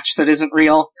lose the match that isn't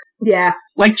real. Yeah.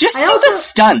 Like, just do the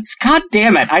stunts. God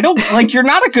damn it. I don't, like, you're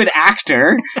not a good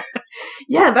actor.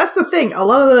 Yeah, that's the thing. A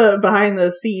lot of the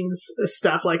behind-the-scenes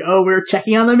stuff, like, oh, we're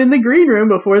checking on them in the green room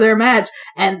before their match,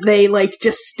 and they, like,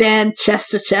 just stand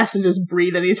chest to chest and just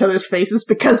breathe in each other's faces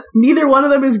because neither one of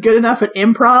them is good enough at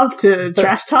improv to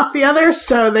trash talk the other,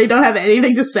 so they don't have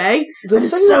anything to say.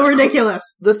 It's so ridiculous.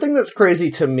 The thing that's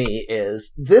crazy to me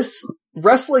is this...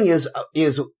 wrestling is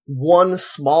one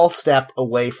small step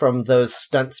away from those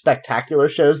stunt spectacular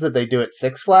shows that they do at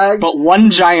Six Flags. But one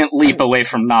giant leap away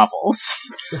from novels.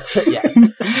 Yeah.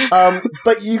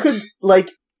 But you could, like,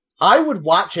 I would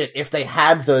watch it if they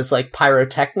had those, like,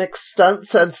 pyrotechnic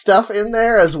stunts and stuff in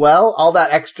there as well. All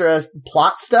that extra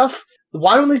plot stuff.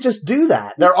 Why don't they just do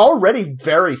that? They're already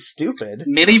very stupid.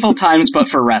 Medieval times, but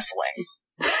for wrestling.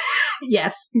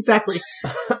 Yes, exactly.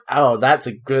 Oh, that's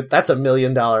a $1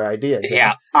 million idea. Jim.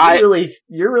 Yeah.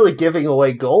 You're really giving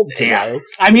away gold today. Yeah.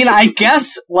 I mean, I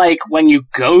guess, like, when you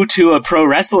go to a pro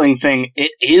wrestling thing,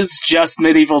 it is just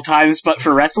medieval times, but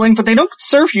for wrestling, but they don't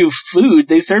serve you food.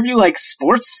 They serve you, like,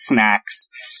 sports snacks.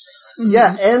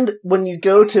 Yeah, and when you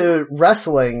go to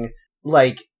wrestling,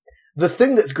 like, the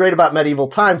thing that's great about Medieval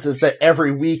Times is that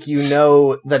every week you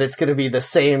know that it's going to be the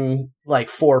same, like,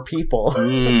 4 people.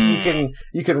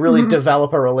 You can really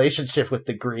develop a relationship with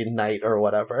the Green Knight or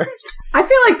whatever. I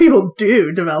feel like people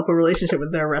do develop a relationship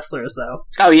with their wrestlers, though.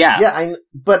 Oh, yeah. Yeah,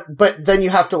 but then you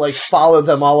have to, like, follow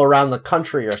them all around the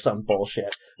country or some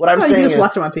bullshit. What I'm saying you just is,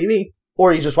 watch them on TV.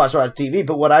 Or you just watch it on TV.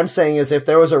 But what I'm saying is, if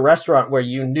there was a restaurant where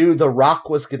you knew The Rock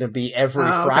was going to be every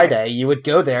Friday, you would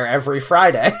go there every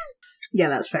Friday. Yeah,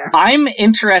 that's fair. I'm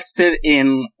interested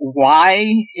in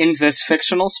why, in this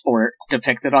fictional sport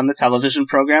depicted on the television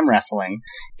program wrestling,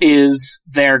 is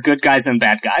there good guys and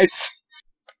bad guys?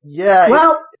 Yeah.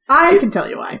 Well, I can tell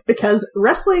you why. Because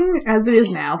wrestling, as it is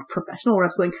now, professional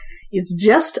wrestling, is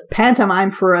just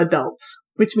pantomime for adults.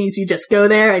 Which means you just go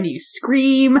there and you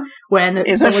scream when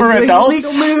someone's doing an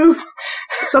illegal move.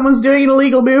 Someone's doing an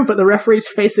illegal move, but the referee's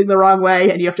facing the wrong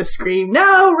way, and you have to scream,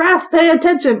 "No, ref, pay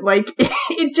attention!" Like,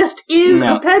 it just is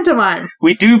a pantomime.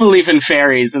 We do believe in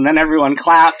fairies, and then everyone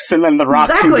claps, and then the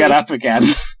Rock can get up again.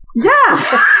 Yeah!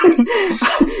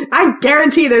 I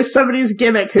guarantee there's somebody's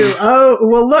gimmick who,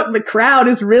 well look, the crowd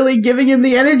is really giving him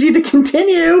the energy to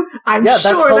continue. I'm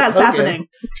sure that's happening.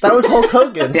 That was Hulk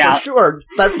Hogan, for sure.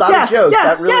 That's not a joke.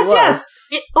 That really was.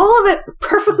 All of it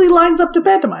perfectly lines up to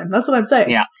pantomime. That's what I'm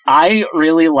saying. Yeah. I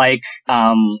really like,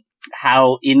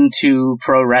 how into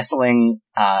pro wrestling,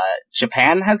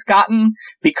 Japan has gotten,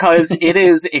 because it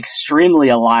is extremely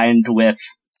aligned with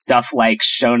stuff like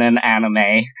shonen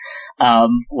anime.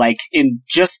 Like, in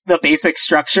just the basic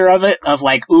structure of it, of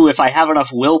like, ooh, if I have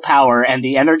enough willpower and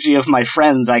the energy of my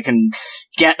friends, I can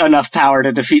get enough power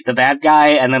to defeat the bad guy,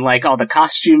 and then, like, all the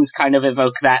costumes kind of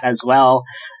evoke that as well.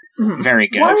 Very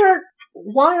good.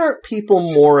 Why aren't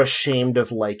people more ashamed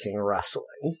of liking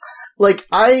wrestling? Like,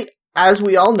 as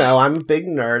we all know, I'm a big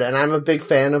nerd, and I'm a big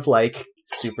fan of, like,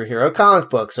 superhero comic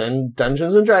books and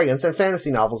Dungeons and Dragons and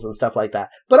fantasy novels and stuff like that.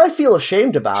 But I feel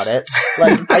ashamed about it.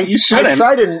 Like, I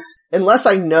try to... Unless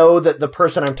I know that the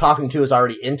person I'm talking to is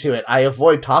already into it, I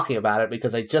avoid talking about it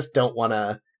because I just don't want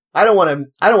to. I don't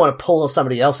want to pull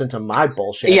somebody else into my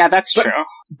bullshit. Yeah, that's true.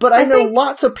 But I know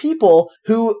lots of people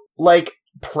who, like,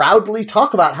 proudly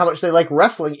talk about how much they like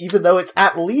wrestling, even though it's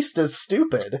at least as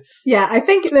stupid. Yeah, I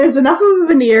think there's enough of a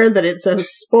veneer that it's a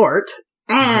sport,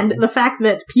 and the fact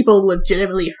that people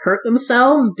legitimately hurt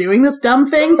themselves doing this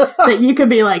dumb thing, that you could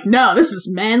be like, no, this is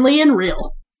manly and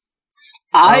real.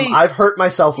 I've hurt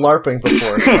myself LARPing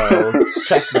before, so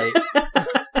checkmate.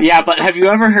 Yeah, but have you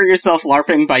ever hurt yourself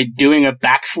LARPing by doing a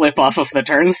backflip off of the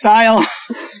turnstile?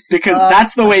 Because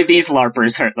that's the way these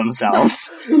LARPers hurt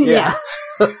themselves. Yeah.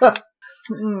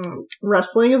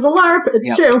 Wrestling is a LARP,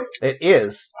 it's true. It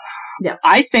is. Yeah.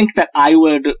 I think that I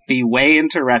would be way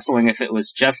into wrestling if it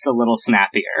was just a little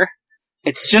snappier.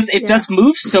 It's just, it just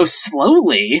moves so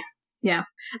slowly. Yeah.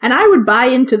 And I would buy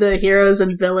into the heroes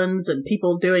and villains and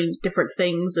people doing different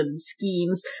things and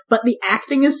schemes, but the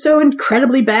acting is so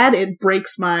incredibly bad, it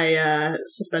breaks my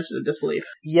suspension of disbelief.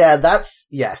 Yeah,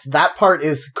 that part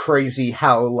is crazy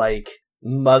how, like,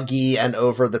 muggy and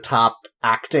over-the-top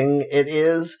acting it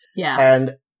is. Yeah.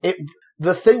 And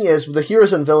the thing is, the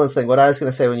heroes and villains thing, what I was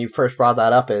going to say when you first brought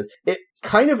that up is, it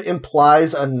kind of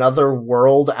implies another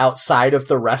world outside of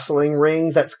the wrestling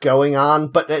ring that's going on,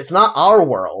 but it's not our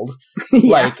world.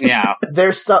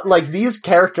 There's like, these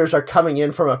characters are coming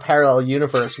in from a parallel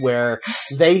universe where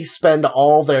they spend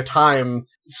all their time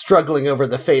struggling over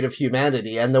the fate of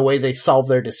humanity, and the way they solve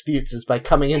their disputes is by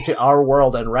coming into our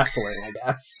world and wrestling, I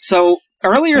guess. So,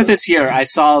 earlier this year, I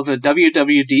saw the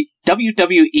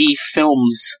WWE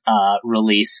Films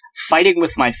release Fighting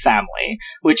with My Family,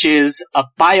 which is a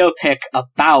biopic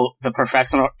about the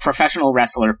professional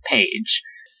wrestler Paige.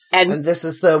 And this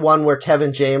is the one where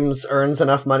Kevin James earns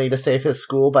enough money to save his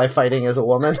school by fighting as a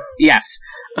woman? Yes.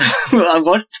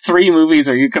 What 3 movies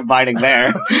are you combining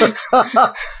there?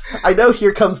 I know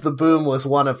Here Comes the Boom was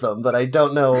one of them, but I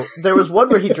don't know. There was one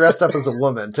where he dressed up as a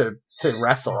woman to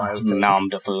wrestle, I would think. Nom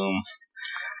de boom.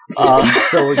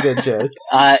 Still a good joke.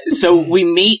 So we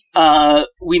meet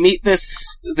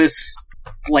this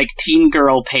like teen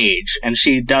girl Paige, and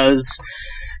she does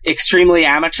extremely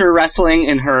amateur wrestling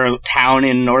in her town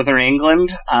in northern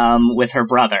England, with her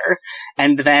brother.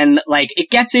 And then, like,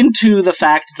 it gets into the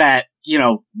fact that, you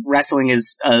know, wrestling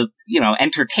is a, you know,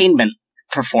 entertainment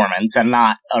performance and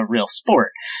not a real sport.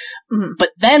 Mm-hmm. But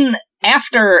then,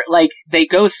 after, like, they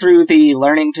go through the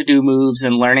learning to do moves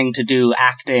and learning to do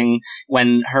acting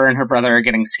when her and her brother are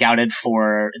getting scouted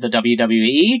for the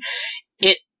WWE,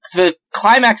 the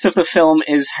climax of the film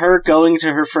is her going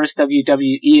to her first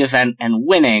WWE event and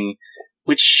winning,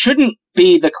 which shouldn't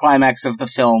be the climax of the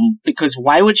film, because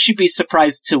why would she be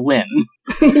surprised to win?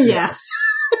 Yes.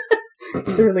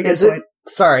 It's a really good point.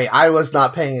 Sorry, I was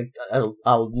not paying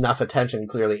enough attention,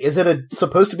 clearly. Is it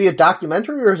supposed to be a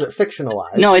documentary, or is it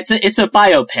fictionalized? No, it's a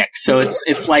biopic, so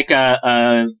it's like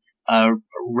a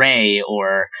Ray,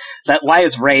 or that. Why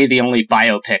is Ray the only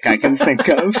biopic I can think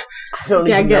of? I don't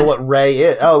even know what Ray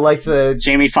is. Oh, like the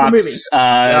Jamie Foxx.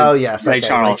 Oh, yes. Ray okay.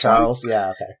 Charles. Ray Charles.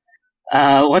 Yeah,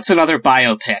 okay. What's another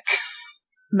biopic?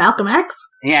 Malcolm X?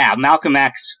 Yeah, Malcolm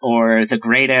X, or The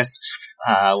Greatest,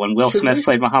 when Will Smith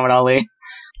played Muhammad Ali.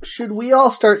 Should we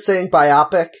all start saying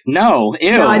biopic? No,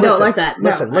 ew. No, I don't like that. No,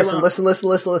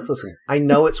 Listen. I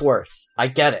know it's worse. I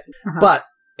get it. But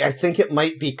I think it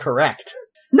might be correct.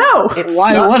 No!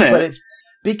 Why would it? But it's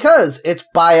because it's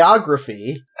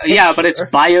biography. Yeah, but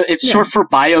it's short for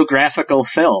biographical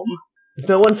film.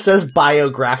 No one says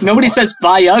biographical. Nobody says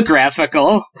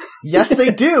biographical. Yes, they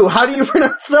do. How do you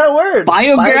pronounce that word?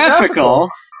 Biographical.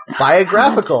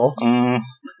 Biographical.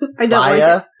 I don't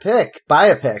like it.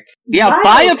 Biopic. Yeah,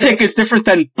 biopic is different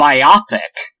than biopic.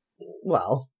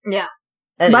 Well. Yeah.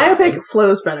 Anyway. Biopic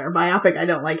flows better. Biopic, I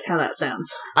don't like how that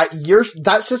sounds.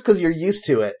 That's just because you're used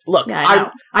to it. Look,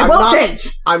 yeah, I won't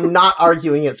change. I'm not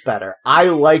arguing it's better. I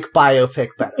like biopic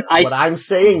better. What I'm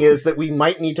saying is that we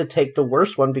might need to take the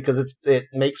worst one because it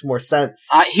makes more sense.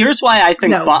 Here's why I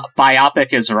think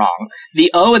biopic is wrong.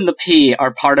 The O and the P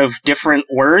are part of different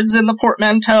words in the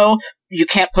portmanteau. You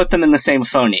can't put them in the same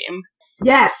phoneme.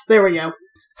 Yes, there we go.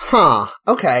 Huh.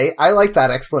 Okay. I like that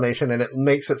explanation, and it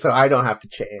makes it so I don't have to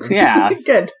change. Yeah.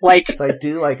 Good. So I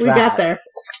do like that. We got there.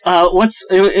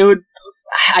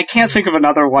 I can't think of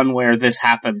another one where this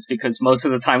happens, because most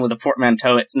of the time with a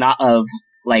portmanteau, it's not a,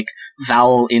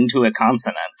 vowel into a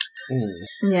consonant.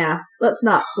 Yeah. Let's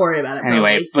not worry about it.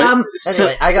 Anyway,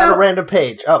 anyway, I got a random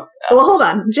page. Oh. Well, hold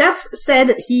on. Jeff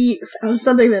said he found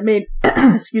something that made,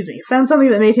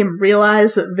 him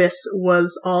realize that this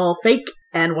was all fake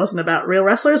and wasn't about real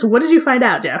wrestlers. What did you find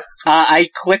out, Jeff? I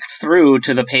clicked through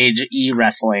to the page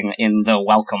E-Wrestling in the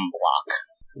welcome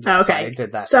block. Okay. Sorry, I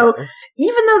did that. So,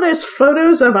 even though there's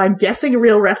photos of, I'm guessing,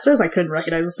 real wrestlers, I couldn't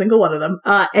recognize a single one of them,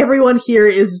 everyone here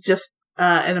is just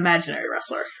an imaginary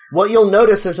wrestler. What you'll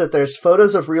notice is that there's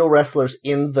photos of real wrestlers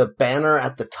in the banner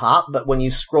at the top, but when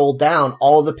you scroll down,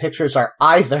 all the pictures are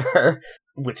either,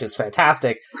 which is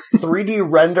fantastic, 3D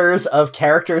renders of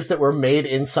characters that were made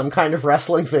in some kind of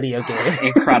wrestling video game.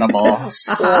 Incredible.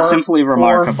 Simply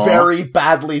remarkable. Or very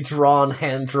badly drawn,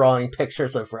 hand-drawing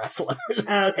pictures of wrestlers.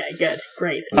 Okay, good.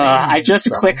 Great. I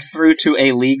just clicked through to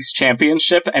a league's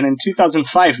championship, and in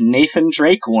 2005, Nathan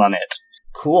Drake won it.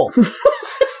 Cool.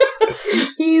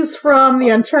 He's from the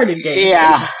Uncharted game.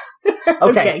 Yeah.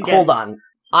 Okay, hold on.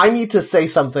 I need to say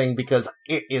something because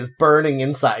it is burning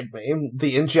inside me,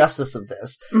 the injustice of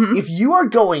this. Mm-hmm. If you are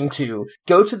going to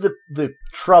go to the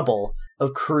trouble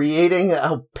of creating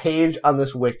a page on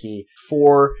this wiki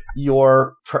for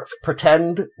your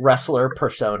pretend wrestler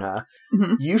persona,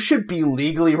 you should be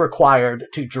legally required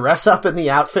to dress up in the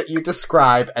outfit you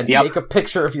describe and take a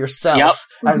picture of yourself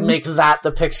and make that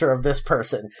the picture of this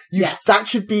person. That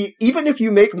should be, even if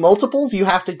you make multiples, you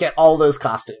have to get all those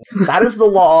costumes. That is the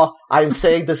law. I'm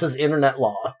saying this is internet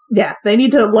law. Yeah, they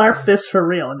need to LARP this for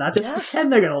real and not just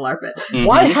pretend they're going to LARP it. Mm-hmm.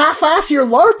 Why half-ass your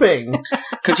LARPing?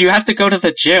 Because you have to go to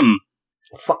the gym.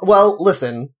 Well,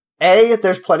 listen. A,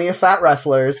 there's plenty of fat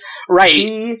wrestlers. Right.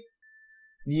 B,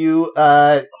 you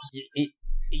are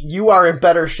in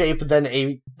better shape than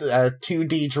a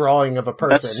 2D drawing of a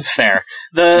person. That's fair.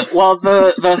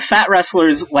 The fat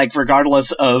wrestlers,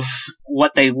 regardless of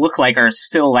what they look like, are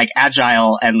still,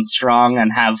 agile and strong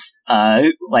and have,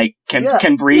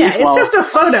 can breathe. Yeah, it's just a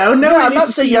photo. No, I'm not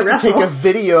saying you have to take a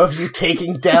video of you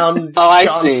taking down John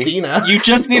Cena. You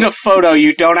just need a photo.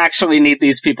 You don't actually need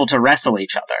these people to wrestle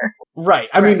each other. Right.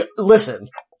 I mean, listen.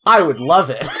 I would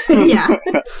love it. Yeah.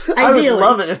 I would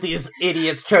love it if these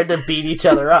idiots tried to beat each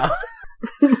other up.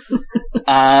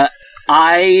 I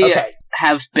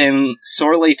have been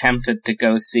sorely tempted to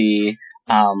go see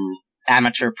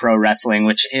amateur pro wrestling,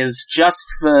 which is just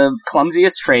the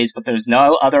clumsiest phrase, but there's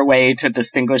no other way to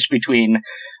distinguish between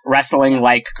wrestling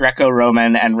like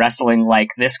Greco-Roman and wrestling like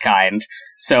this kind.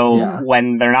 So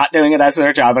when they're not doing it as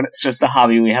their job and it's just a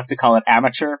hobby, we have to call it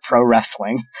amateur pro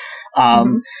wrestling.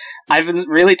 I've been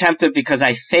really tempted because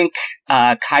I think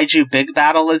Kaiju Big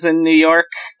Battle is in New York.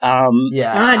 You're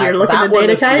looking at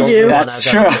Data Kaiju. That's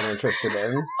true.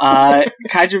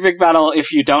 Kaiju Big Battle,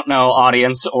 if you don't know,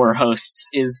 audience or hosts,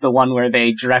 is the one where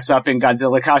they dress up in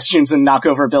Godzilla costumes and knock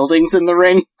over buildings in the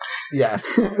ring. Yes.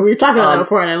 We've talked about that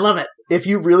before and I love it. if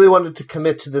you really wanted to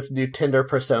commit to this new Tinder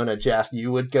persona, Jeff,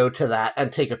 you would go to that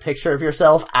and take a picture of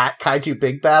yourself at Kaiju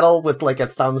Big Battle with like a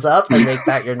thumbs up and make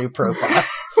that your new profile.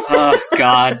 Oh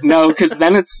God, no! Because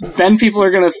then people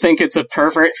are gonna think it's a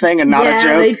pervert thing and not a joke.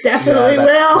 Yeah, they definitely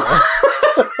will.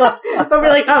 They'll be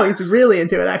like, "Oh, he's really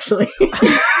into it." Actually,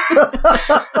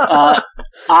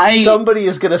 somebody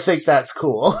is gonna think that's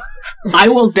cool. I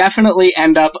will definitely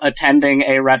end up attending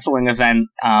a wrestling event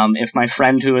if my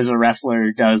friend who is a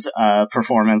wrestler does a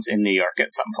performance in New York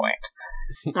at some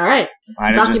point. All right,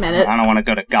 document it. I don't want to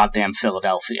go to goddamn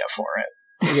Philadelphia for it.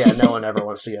 Yeah, no one ever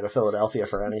wants to go to Philadelphia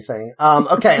for anything.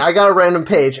 Okay, I got a random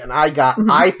page, and I got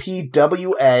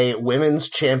IPWA Women's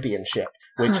Championship,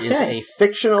 which is a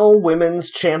fictional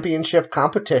women's championship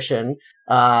competition,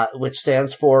 which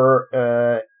stands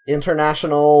for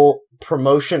International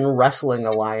Promotion Wrestling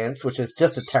Alliance, which is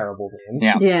just a terrible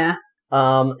name. Yeah.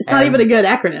 It's not even a good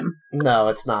acronym. No,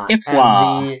 it's not.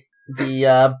 IPWA.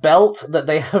 The belt that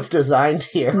they have designed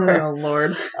here oh,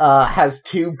 Lord. Has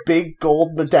 2 big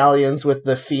gold medallions with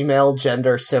the female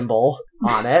gender symbol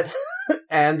on it.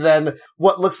 And then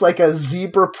what looks like a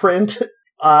zebra print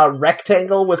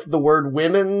rectangle with the word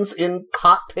women's in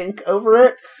hot pink over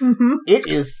it. Mm-hmm. It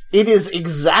is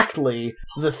exactly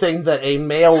the thing that a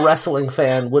male wrestling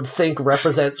fan would think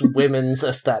represents women's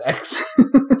aesthetics.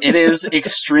 It is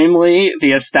extremely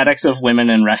the aesthetics of women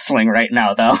in wrestling right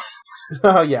now, though.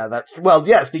 Oh, yeah,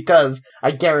 yes, because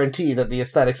I guarantee that the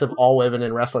aesthetics of all women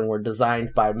in wrestling were designed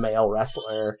by male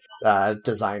wrestler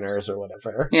designers or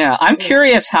whatever. Yeah, I'm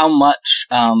curious how much,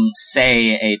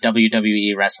 say, a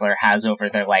WWE wrestler has over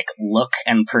their, like, look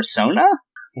and persona?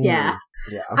 Yeah.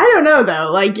 Yeah. I don't know,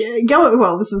 though. Like,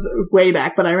 this is way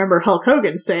back, but I remember Hulk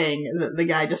Hogan saying that the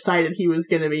guy decided he was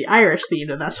going to be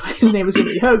Irish-themed, and that's why his name was going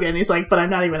to be Hogan. He's like, but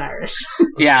I'm not even Irish.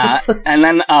 Yeah, and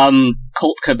then,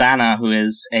 Colt Cabana, who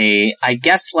is I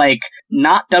guess, like,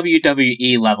 not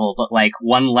WWE level, but, like,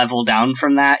 one level down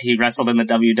from that. He wrestled in the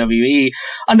WWE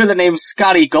under the name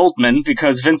Scotty Goldman,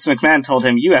 because Vince McMahon told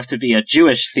him, you have to be a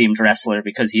Jewish-themed wrestler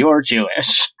because you're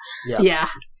Jewish. Yeah.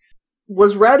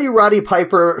 Was Roddy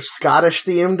Piper Scottish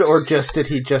themed, or did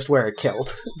he just wear a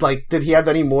kilt? Like, did he have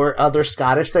any more other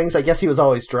Scottish things? I guess he was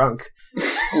always drunk.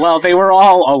 Well, they were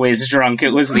all always drunk.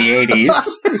 It was the 80s.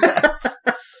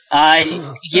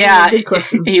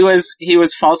 Yes. He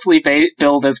was falsely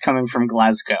billed as coming from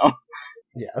Glasgow.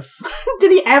 Yes.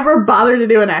 Did he ever bother to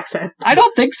do an accent? I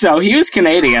don't think so. He was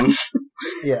Canadian.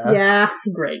 Yeah. Yeah,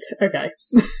 great. Okay.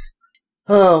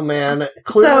 Oh man,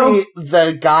 clearly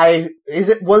the guy,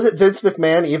 was it Vince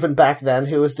McMahon even back then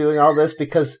who was doing all this?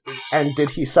 And did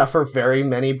he suffer very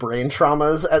many brain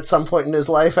traumas at some point in his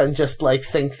life and just like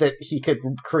think that he could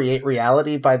create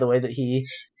reality by the way that he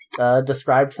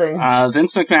described things?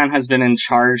 Vince McMahon has been in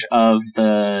charge of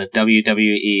the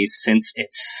WWE since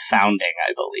its founding,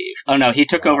 I believe. Oh no, he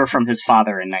took over from his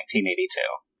father in 1982.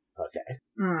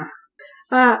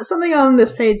 Okay. Something on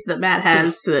this page that Matt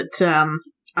has that,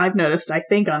 I've noticed, I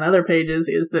think, on other pages,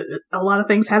 is that a lot of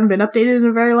things haven't been updated in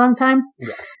a very long time.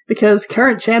 Yes. Because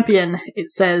current champion,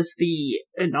 it says the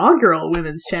inaugural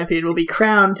women's champion will be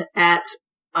crowned at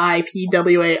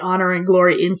IPWA Honor and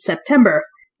Glory in September.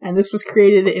 And this was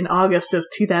created in August of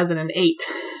 2008.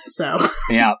 So,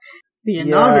 yeah. The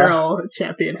inaugural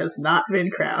champion has not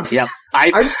been crowned. Yep.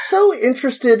 I'm so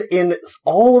interested in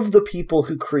all of the people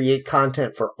who create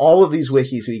content for all of these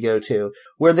wikis we go to,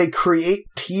 where they create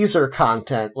teaser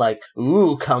content like,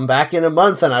 ooh, come back in a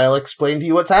month and I'll explain to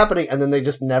you what's happening, and then they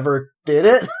just never did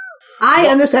it. I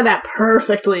understand that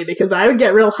perfectly, because I would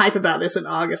get real hype about this in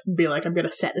August and be like, I'm going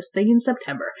to set this thing in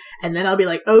September. And then I'll be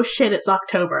like, oh shit, it's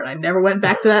October. And I never went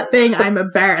back to that thing. I'm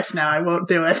embarrassed now. I won't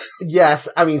do it. Yes,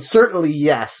 I mean, certainly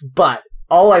yes, but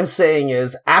all I'm saying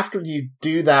is, after you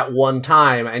do that one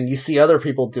time and you see other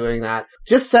people doing that,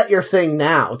 just set your thing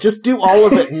now. Just do all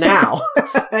of it now.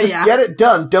 Just get it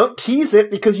done. Don't tease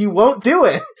it because you won't do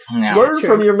it. No, learn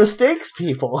from your mistakes,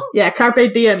 people. Yeah,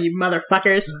 carpe diem, you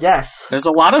motherfuckers. Yes. There's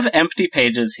a lot of empty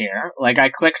pages here. Like, I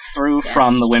clicked through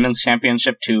from the Women's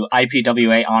Championship to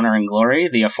IPWA Honor and Glory,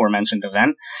 the aforementioned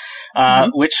event,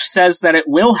 which says that it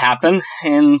will happen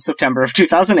in September of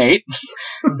 2008.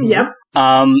 Yep.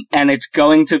 And it's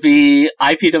going to be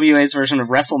IPWA's version of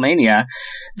WrestleMania.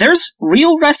 There's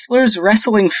real wrestlers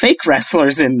wrestling fake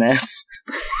wrestlers in this.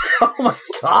 Oh my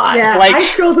god. Yeah, I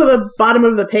scroll to the bottom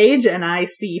of the page and I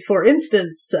see, for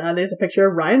instance, there's a picture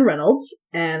of Ryan Reynolds,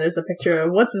 and there's a picture of,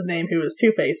 what's his name, who was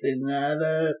Two-Face in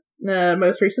the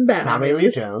most recent Batman Tommy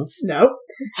movies. Lee Jones. Nope.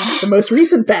 The most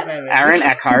recent Batman movies. Aaron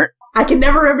Eckhart. I can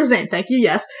never remember his name, thank you,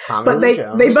 yes. Tommy but Lee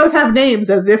Jones. They both have names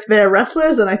as if they're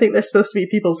wrestlers, and I think they're supposed to be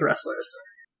people's wrestlers.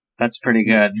 That's pretty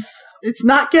good. It's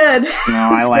not good. No,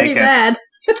 I like pretty it. bad.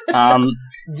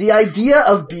 The idea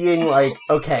of being like,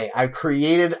 okay,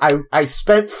 I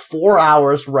spent 4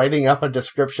 hours writing up a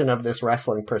description of this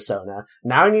wrestling persona.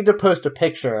 Now I need to post a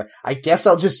picture. I guess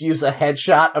I'll just use a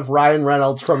headshot of Ryan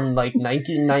Reynolds from like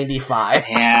 1995.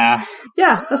 Yeah.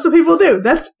 Yeah, that's what people do.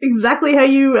 That's exactly how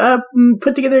you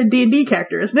put together a D&D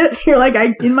character, isn't it? You're like,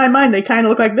 in my mind, they kind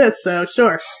of look like this, so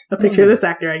sure, a picture of this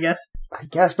actor, I guess. I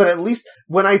guess, but at least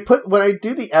when I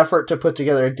do the effort to put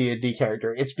together a D&D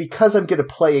character, it's because I'm going to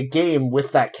play a game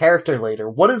with that character later.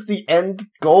 What is the end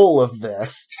goal of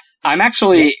this? I'm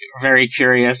actually very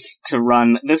curious to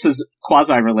run, this is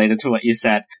quasi-related to what you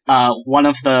said, one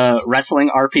of the wrestling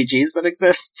RPGs that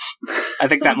exists. I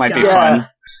think that might be fun.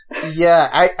 Yeah,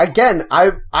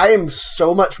 I am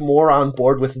so much more on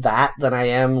board with that than I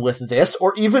am with this,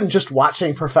 or even just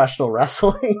watching professional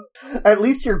wrestling. At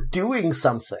least you're doing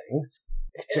something.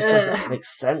 It just doesn't make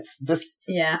sense. The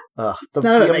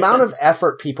amount of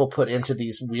effort people put into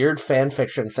these weird fan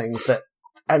fiction things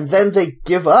and then they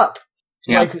give up.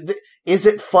 Yeah. Like, is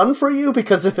it fun for you?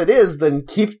 Because if it is, then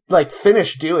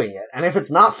finish doing it. And if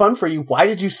it's not fun for you, why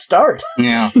did you start?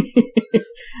 Yeah.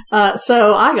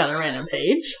 So I got a random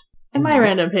page, and my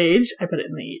random page, I put it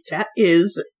in the chat,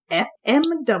 is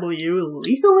FMW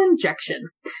Lethal Injection.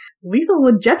 Lethal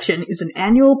Injection is an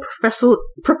annual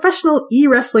professional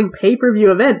e-wrestling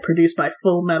pay-per-view event produced by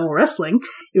Full Metal Wrestling.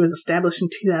 It was established in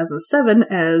 2007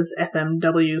 as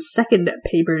FMW's second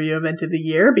pay-per-view event of the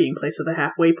year, being placed at the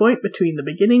halfway point between the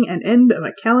beginning and end of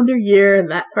a calendar year.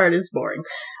 That part is boring.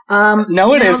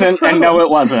 No, it isn't, and no, it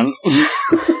wasn't.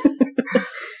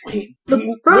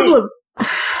 The problem...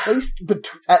 Placed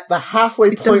at the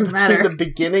halfway point between the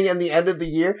beginning and the end of the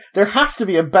year? There has to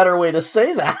be a better way to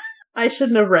say that. I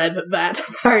shouldn't have read that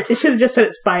part. It should have just said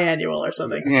it's biannual or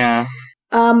something. Yeah.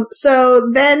 So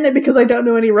then, because I don't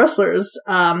know any wrestlers,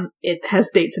 it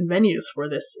has dates and venues for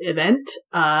this event.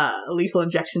 Lethal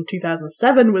Injection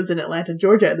 2007 was in Atlanta,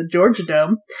 Georgia at the Georgia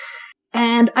Dome.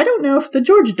 And I don't know if the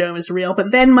Georgia Dome is real,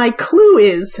 but then my clue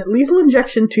is Lethal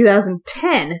Injection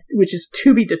 2010, which is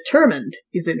to be determined,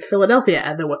 is in Philadelphia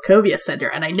at the Wachovia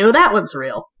Center, and I know that one's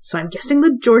real, so I'm guessing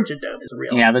the Georgia Dome is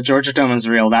real. Yeah, the Georgia Dome is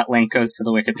real. That link goes to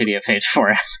the Wikipedia page for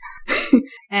it.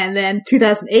 And then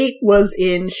 2008 was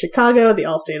in Chicago, the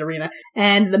Allstate Arena.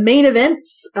 And the main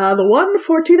events, the one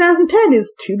for 2010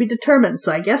 is to be determined,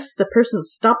 so I guess the person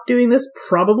stopped doing this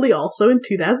probably also in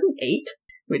 2008.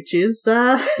 Which is,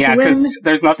 yeah, because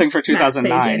there's nothing for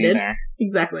 2009 either.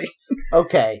 Exactly.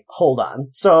 Okay, hold on.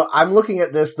 So I'm looking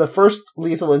at this, the first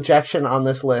Lethal Injection on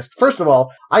this list. First of all,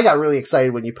 I got really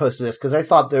excited when you posted this because I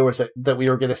thought that we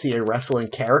were going to see a wrestling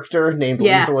character named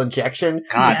Lethal Injection.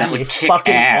 God, that would be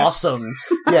fucking ass. Awesome.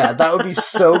 Yeah, that would be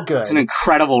so good. It's an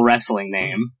incredible wrestling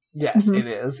name. Yes, it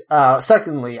is.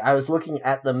 Secondly, I was looking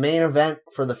at the main event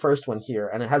for the first one here,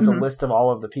 and it has a list of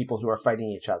all of the people who are fighting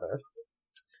each other.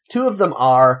 Two of them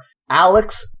are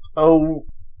Alex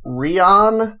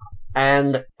O'Rion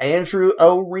and Andrew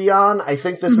O'Rion. I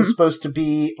think this is supposed to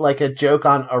be like a joke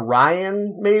on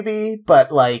Orion, maybe, but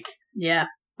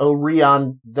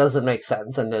O'Rion doesn't make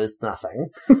sense and is nothing.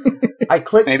 I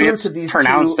clicked maybe through it's to these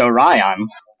pronounced two, Orion.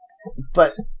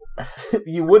 But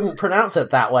you wouldn't pronounce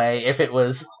it that way if it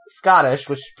was Scottish,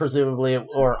 which presumably,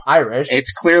 or Irish.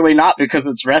 It's clearly not because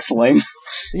it's wrestling.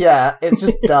 Yeah, it's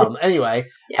just dumb. Anyway,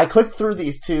 I clicked through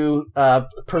these two,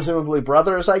 presumably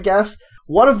brothers, I guess.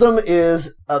 One of them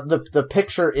is, the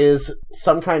picture is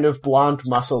some kind of blonde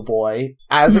muscle boy,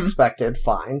 as expected,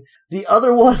 fine. The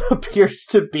other one appears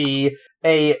to be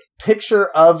a picture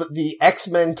of the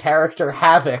X-Men character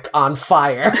Havoc on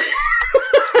fire.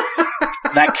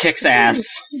 That kicks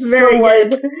ass. Very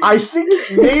good. I think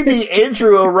maybe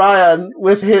Andrew Orion,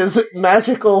 with his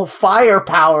magical fire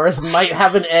powers, might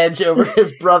have an edge over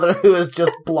his brother who is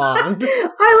just blonde.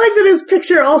 I like that his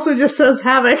picture also just says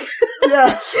Havoc.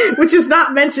 Yes. Which is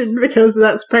not mentioned because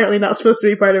that's apparently not supposed to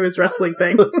be part of his wrestling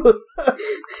thing.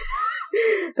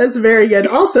 That's very good.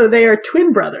 Also, they are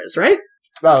twin brothers, right?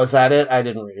 Oh, is that it? I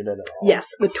didn't read it at all. Yes,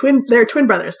 they're twin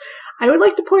brothers. I would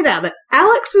like to point out that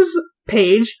Alex's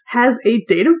page has a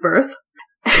date of birth,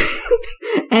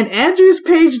 and Andrew's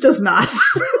page does not.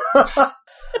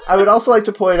 I would also like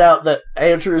to point out that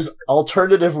Andrew's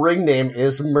alternative ring name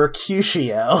is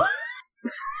Mercutio.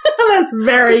 That's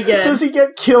very good. Does he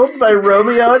get killed by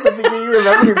Romeo at the beginning of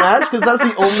every match? Because that's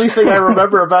the only thing I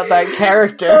remember about that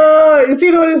character. Oh, is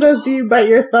he the one who says, "Do you bite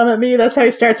your thumb at me?" That's how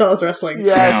he starts all his wrestling.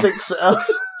 Yeah, I think so.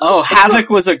 Oh, Havoc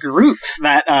was a group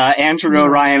that Andrew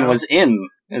Orion was in.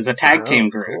 It was a tag team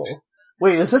group. Cool.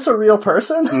 Wait, is this a real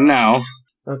person? No.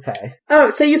 Okay.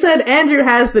 Oh, so you said Andrew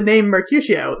has the name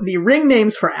Mercutio. The ring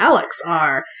names for Alex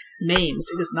are names.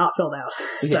 It is not filled out.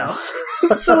 Yes.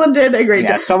 So, someone did a great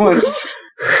Yeah, job. someone's...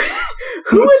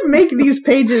 Who would make these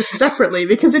pages separately?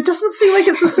 Because it doesn't seem like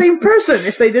it's the same person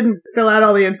if they didn't fill out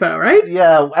all the info, right?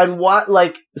 Yeah, and what,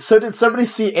 like, so did somebody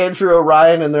see Andrew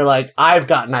Orion and they're like, I've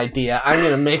got an idea. I'm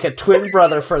gonna make a twin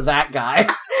brother for that guy.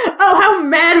 Oh, how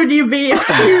mad would you be if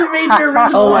you made your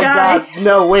original Oh my guy? god.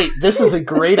 No, wait, this is a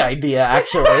great idea,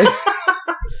 actually.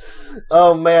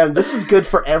 Oh man, this is good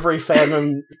for every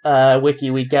fandom wiki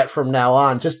we get from now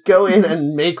on. Just go in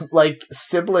and make, like,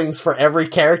 siblings for every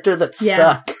character that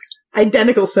suck.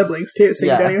 Identical siblings, too, so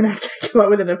Yeah. you don't even have to come up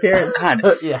with an appearance. God,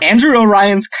 Yeah. Andrew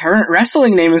Orion's current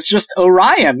wrestling name is just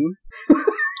Orion.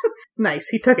 Nice,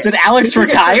 he took it. Did Alex He took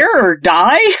it retire first. or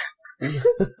die?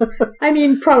 I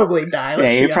mean, probably die.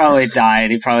 Let's Yeah, he be probably honest.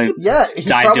 died. He probably Yeah, he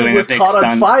died probably doing was a big caught on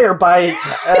stunt. fire by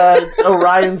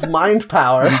Orion's mind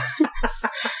power.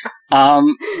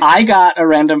 I got a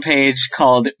random page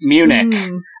called Munich.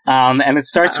 Mm. And it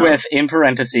starts with, in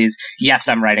parentheses, yes,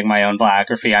 I'm writing my own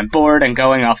biography. I'm bored and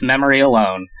going off memory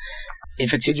alone.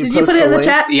 If it's, Did you Did you post put it in the link?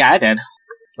 chat? yeah, I did.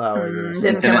 Oh, what are you gonna say?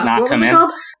 Didn't Did come it up. not What come was it in?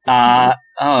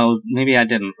 called? Maybe I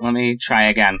didn't. Let me try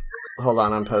again. Hold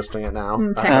on, I'm posting it now.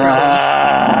 Okay.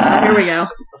 Uh, Here we go.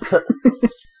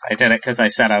 I did it because I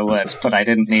said I would, but I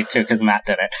didn't need to because Matt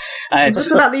did it. This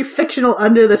is about the fictional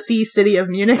under-the-sea city of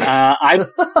Munich.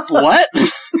 What?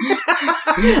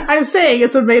 I'm saying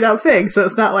it's a made-up thing, so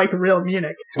it's not like real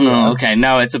Munich. Oh, okay.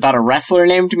 No, it's about a wrestler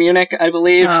named Munich, I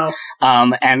believe. Oh.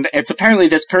 And it's apparently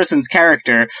this person's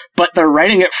character, but they're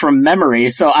writing it from memory,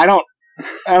 so I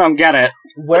don't get it.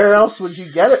 Where else would you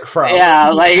get it from? Yeah,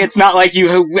 like, it's not like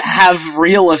you have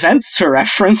real events to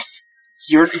reference.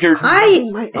 You're I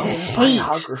my own hate-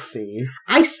 biography.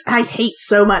 I hate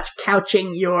so much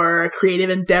couching your creative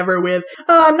endeavor with,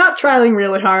 oh, I'm not trying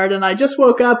really hard, and I just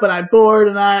woke up and I'm bored,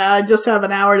 and I just have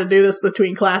an hour to do this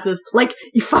between classes. Like,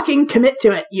 you fucking commit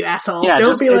to it, you asshole. Yeah, Don't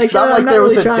just- be like, It's not oh, like I'm not there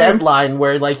was really a trying. deadline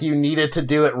where, like, you needed to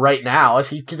do it right now.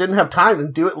 If you didn't have time,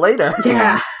 then do it later.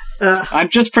 Yeah. I'm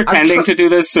just pretending to do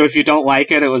this, so if you don't like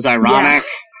it, it was ironic.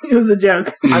 It was a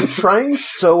joke. I'm trying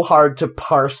so hard to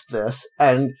parse this,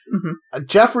 and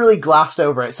Jeff really glossed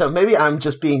over it, so maybe I'm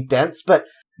just being dense, but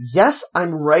yes,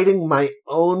 I'm writing my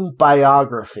own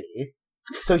biography.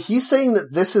 So he's saying that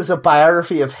this is a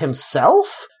biography of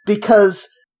himself? Because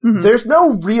there's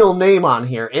no real name on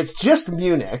here. It's just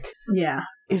Munich. Yeah.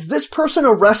 Is this person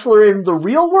a wrestler in the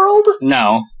real world?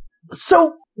 No.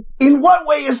 So, in what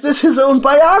way is this his own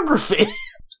biography?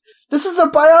 This is a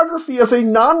biography of a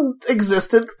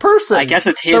non-existent person. I guess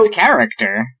it's his So-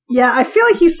 character. Yeah, I feel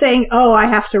like he's saying, oh, I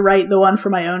have to write the one for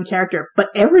my own character, but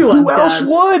everyone Who else does.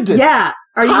 would? Yeah.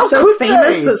 Are How you so could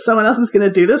famous they? that someone else is going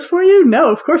to do this for you? No,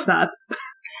 of course not.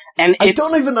 And I it's,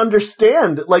 don't even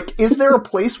understand. Like, is there a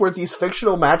place where these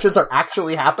fictional matches are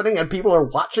actually happening and people are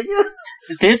watching it?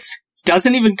 this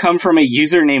doesn't even come from a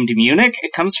user named Munich.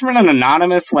 It comes from an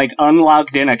anonymous, like,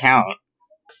 unlogged in account.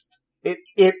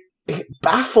 It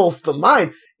baffles the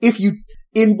mind.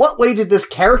 In what way did this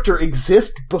character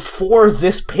exist before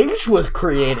this page was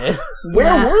created? Where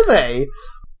Yeah. were they?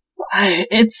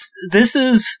 This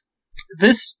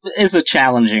is a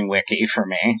challenging wiki for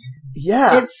me.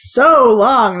 Yeah. It's so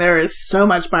long. There is so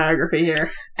much biography here.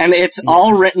 And it's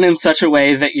all written in such a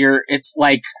way that it's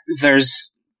like,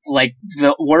 there's, like,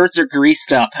 the words are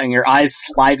greased up and your eyes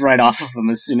slide right off of them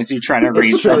as soon as you try to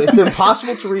read It's true. them. It's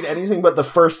impossible to read anything but the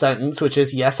first sentence, which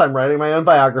is, yes, I'm writing my own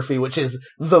biography, which is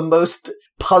the most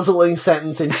puzzling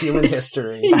sentence in human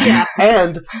history. Yeah.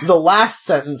 And the last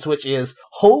sentence, which is,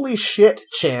 holy shit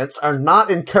chants are not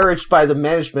encouraged by the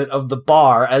management of the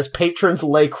bar as patrons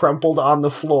lay crumpled on the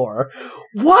floor.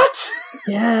 What?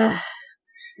 Yeah.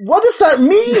 What does that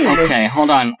mean? Okay,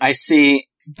 hold on. I see.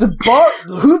 The bar,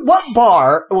 what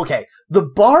bar? Okay, the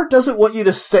bar doesn't want you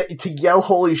to yell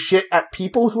holy shit at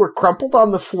people who are crumpled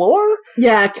on the floor?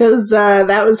 Yeah, because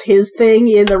that was his thing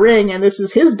in the ring, and this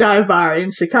is his dive bar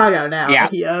in Chicago now. Yeah,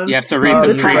 that he owns. You have to read Oh,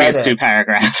 the you previous read it. 2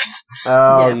 paragraphs.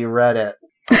 Oh, Yeah. you read it.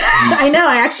 I know,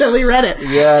 I accidentally read it.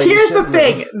 Yeah, you Here's the shouldn't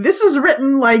thing. have. This is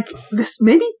written like this.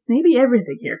 Maybe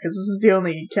everything here, because this is the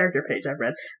only character page I've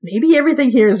read. Maybe everything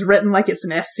here is written like it's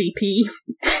an SCP,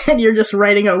 and you're just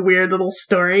writing a weird little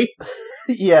story.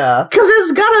 Yeah. Because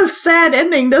it's got a sad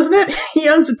ending, doesn't it? He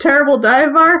owns a terrible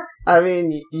dive bar. I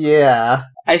mean, yeah.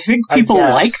 I think I people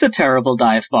guess. like the terrible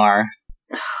dive bar.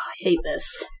 I hate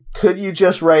this. Could you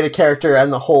just write a character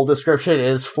and the whole description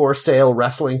is for sale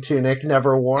wrestling tunic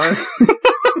never worn?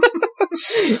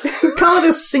 Call it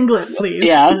a singlet, please.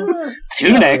 Yeah.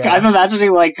 Tunic. Oh, yeah. I'm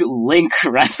imagining, like, Link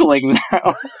wrestling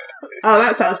now. Oh,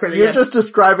 that sounds pretty You're good. just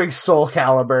describing Soul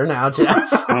Calibur now,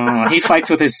 Jeff. He fights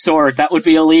with his sword. That would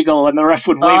be illegal, and the ref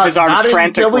would wave his arms not in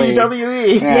frantically.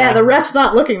 WWE. Yeah, the ref's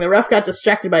not looking. The ref got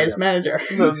distracted by his manager.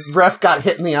 The ref got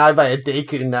hit in the eye by a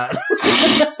Deku nut.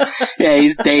 Yeah,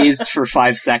 he's dazed for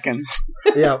 5 seconds.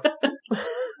 Yep.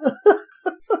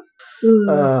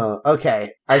 Oh,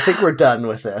 okay. I think we're done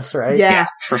with this, right? Yeah.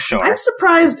 For sure. I'm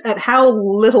surprised at how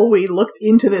little we looked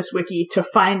into this wiki to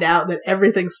find out that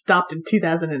everything stopped in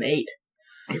 2008.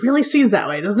 It really seems that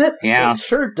way, doesn't it? Yeah. It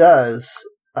sure does.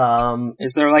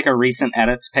 Is there like a recent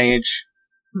edits page?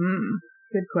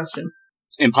 Good question.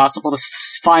 Impossible to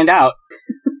find out.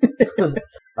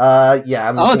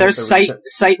 Yeah. I'm There's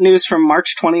site news from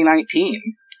March 2019.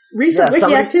 Recent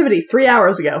wiki activity 3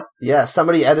 hours ago. Yeah,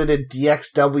 somebody edited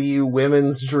DXW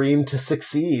Women's Dream to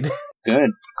Succeed.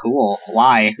 Good. Cool.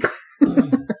 Why?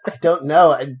 I don't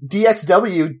know.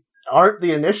 DXW aren't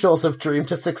the initials of Dream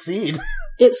to Succeed.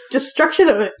 It's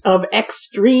destruction of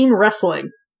extreme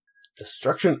wrestling.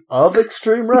 Destruction of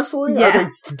Extreme Wrestling? Yes. Are they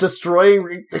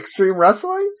destroying Extreme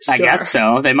Wrestling? I guess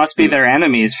so. They must be their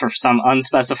enemies for some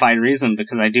unspecified reason,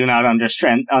 because I do not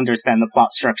understand the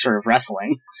plot structure of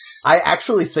wrestling. I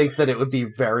actually think that it would be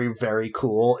very, very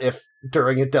cool if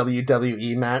during a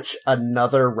WWE match,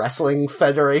 another wrestling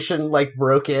federation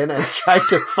broke in and tried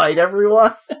to fight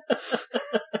everyone.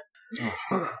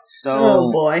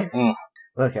 Oh boy.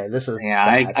 Okay, this is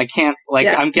bad. I can't,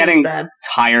 I'm getting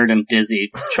tired and dizzy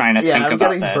trying to think about this.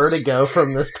 I'm getting vertigo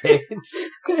from this page.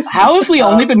 How have we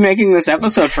only been making this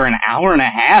episode for an hour and a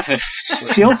half? It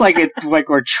feels like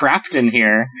we're trapped in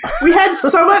here. We had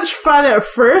so much fun at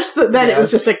first that then it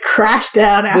was just a crash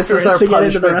down afterwards. This is our to get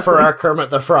into the punishment for our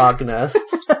Kermit the Frogness.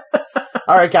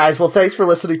 All right, guys. Well, thanks for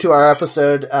listening to our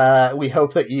episode. We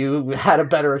hope that you had a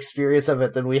better experience of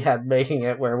it than we had making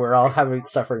it, where we're all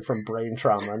suffering from brain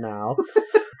trauma now.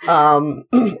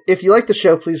 If you like the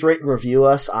show, please rate and review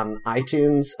us on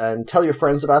iTunes and tell your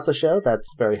friends about the show. That's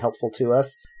very helpful to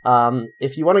us.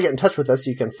 If you want to get in touch with us,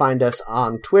 you can find us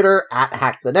on Twitter at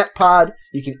HackTheNetPod.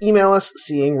 You can email us,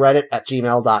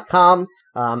 seeingreddit@gmail.com.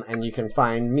 And you can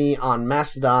find me on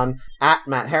Mastodon at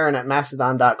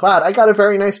MattHeron@Mastodon.cloud. I got a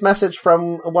very nice message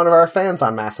from one of our fans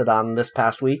on Mastodon this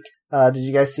past week. Did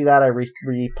you guys see that? I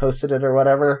reposted it or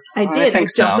whatever. I did. I think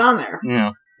so. Jumped on there.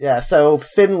 Yeah. Yeah, so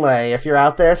Finlay, if you're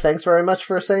out there, thanks very much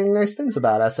for saying nice things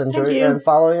about us and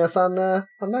following us on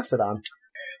Mastodon.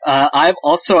 I'm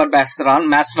also on Mastodon.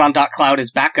 Mastodon.cloud is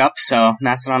back up, so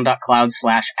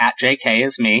Mastodon.cloud/@JK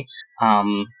is me.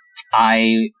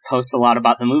 I post a lot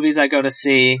about the movies I go to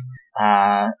see,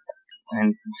 and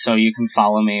so you can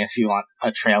follow me if you want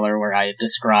a trailer where I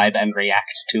describe and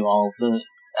react to all of the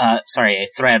a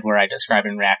thread where I describe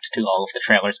and react to all of the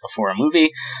trailers before a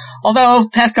movie. Although,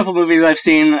 past couple movies I've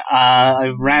seen,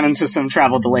 I ran into some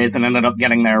travel delays and ended up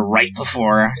getting there right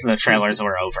before the trailers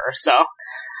were over, so.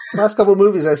 Last couple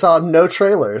movies I saw no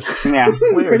trailers. Yeah.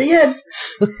 Pretty good.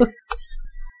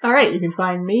 Alright, you can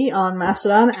find me on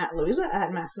Mastodon at Louisa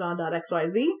at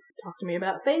mastodon.xyz. Talk to me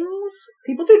about things.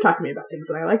 People do talk to me about things,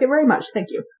 and I like it very much.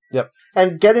 Thank you. Yep.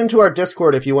 And get into our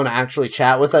Discord if you want to actually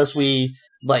chat with us. We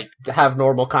have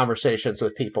normal conversations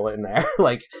with people in there.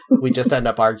 We just end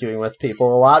up arguing with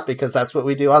people a lot because that's what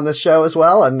we do on this show as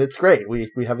well, and it's great. We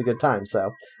have a good time.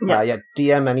 So,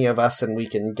 DM any of us and we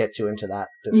can get you into that.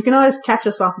 You can always catch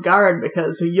us off guard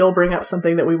because you'll bring up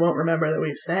something that we won't remember that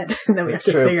we've said, and then we have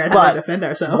to figure out how to defend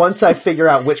ourselves. Once I figure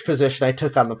out which position I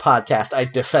took on the podcast, I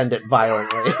defend it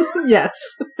violently. Yes.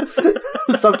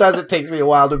 Sometimes it takes me a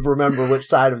while to remember which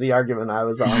side of the argument I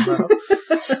was on, though.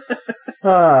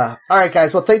 All right,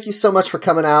 guys. Well, thank you so much for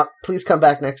coming out. Please come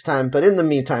back next time. But in the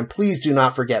meantime, please do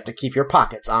not forget to keep your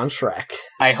pockets on Shrek.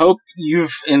 I hope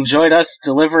you've enjoyed us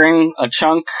delivering a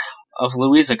chunk of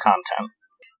Louisa content.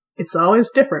 It's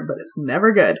always different, but it's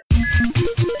never good.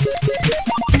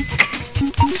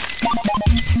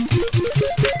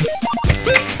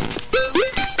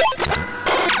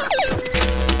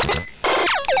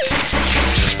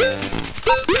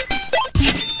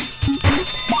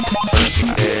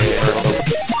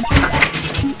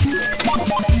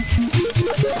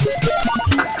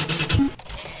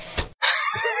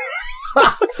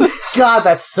 God,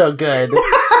 that's so good.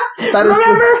 That is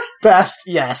the best.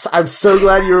 Yes, I'm so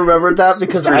glad you remembered that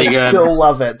because I still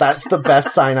love it. That's the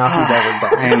best sign-off you've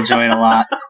ever done. I enjoy it a lot.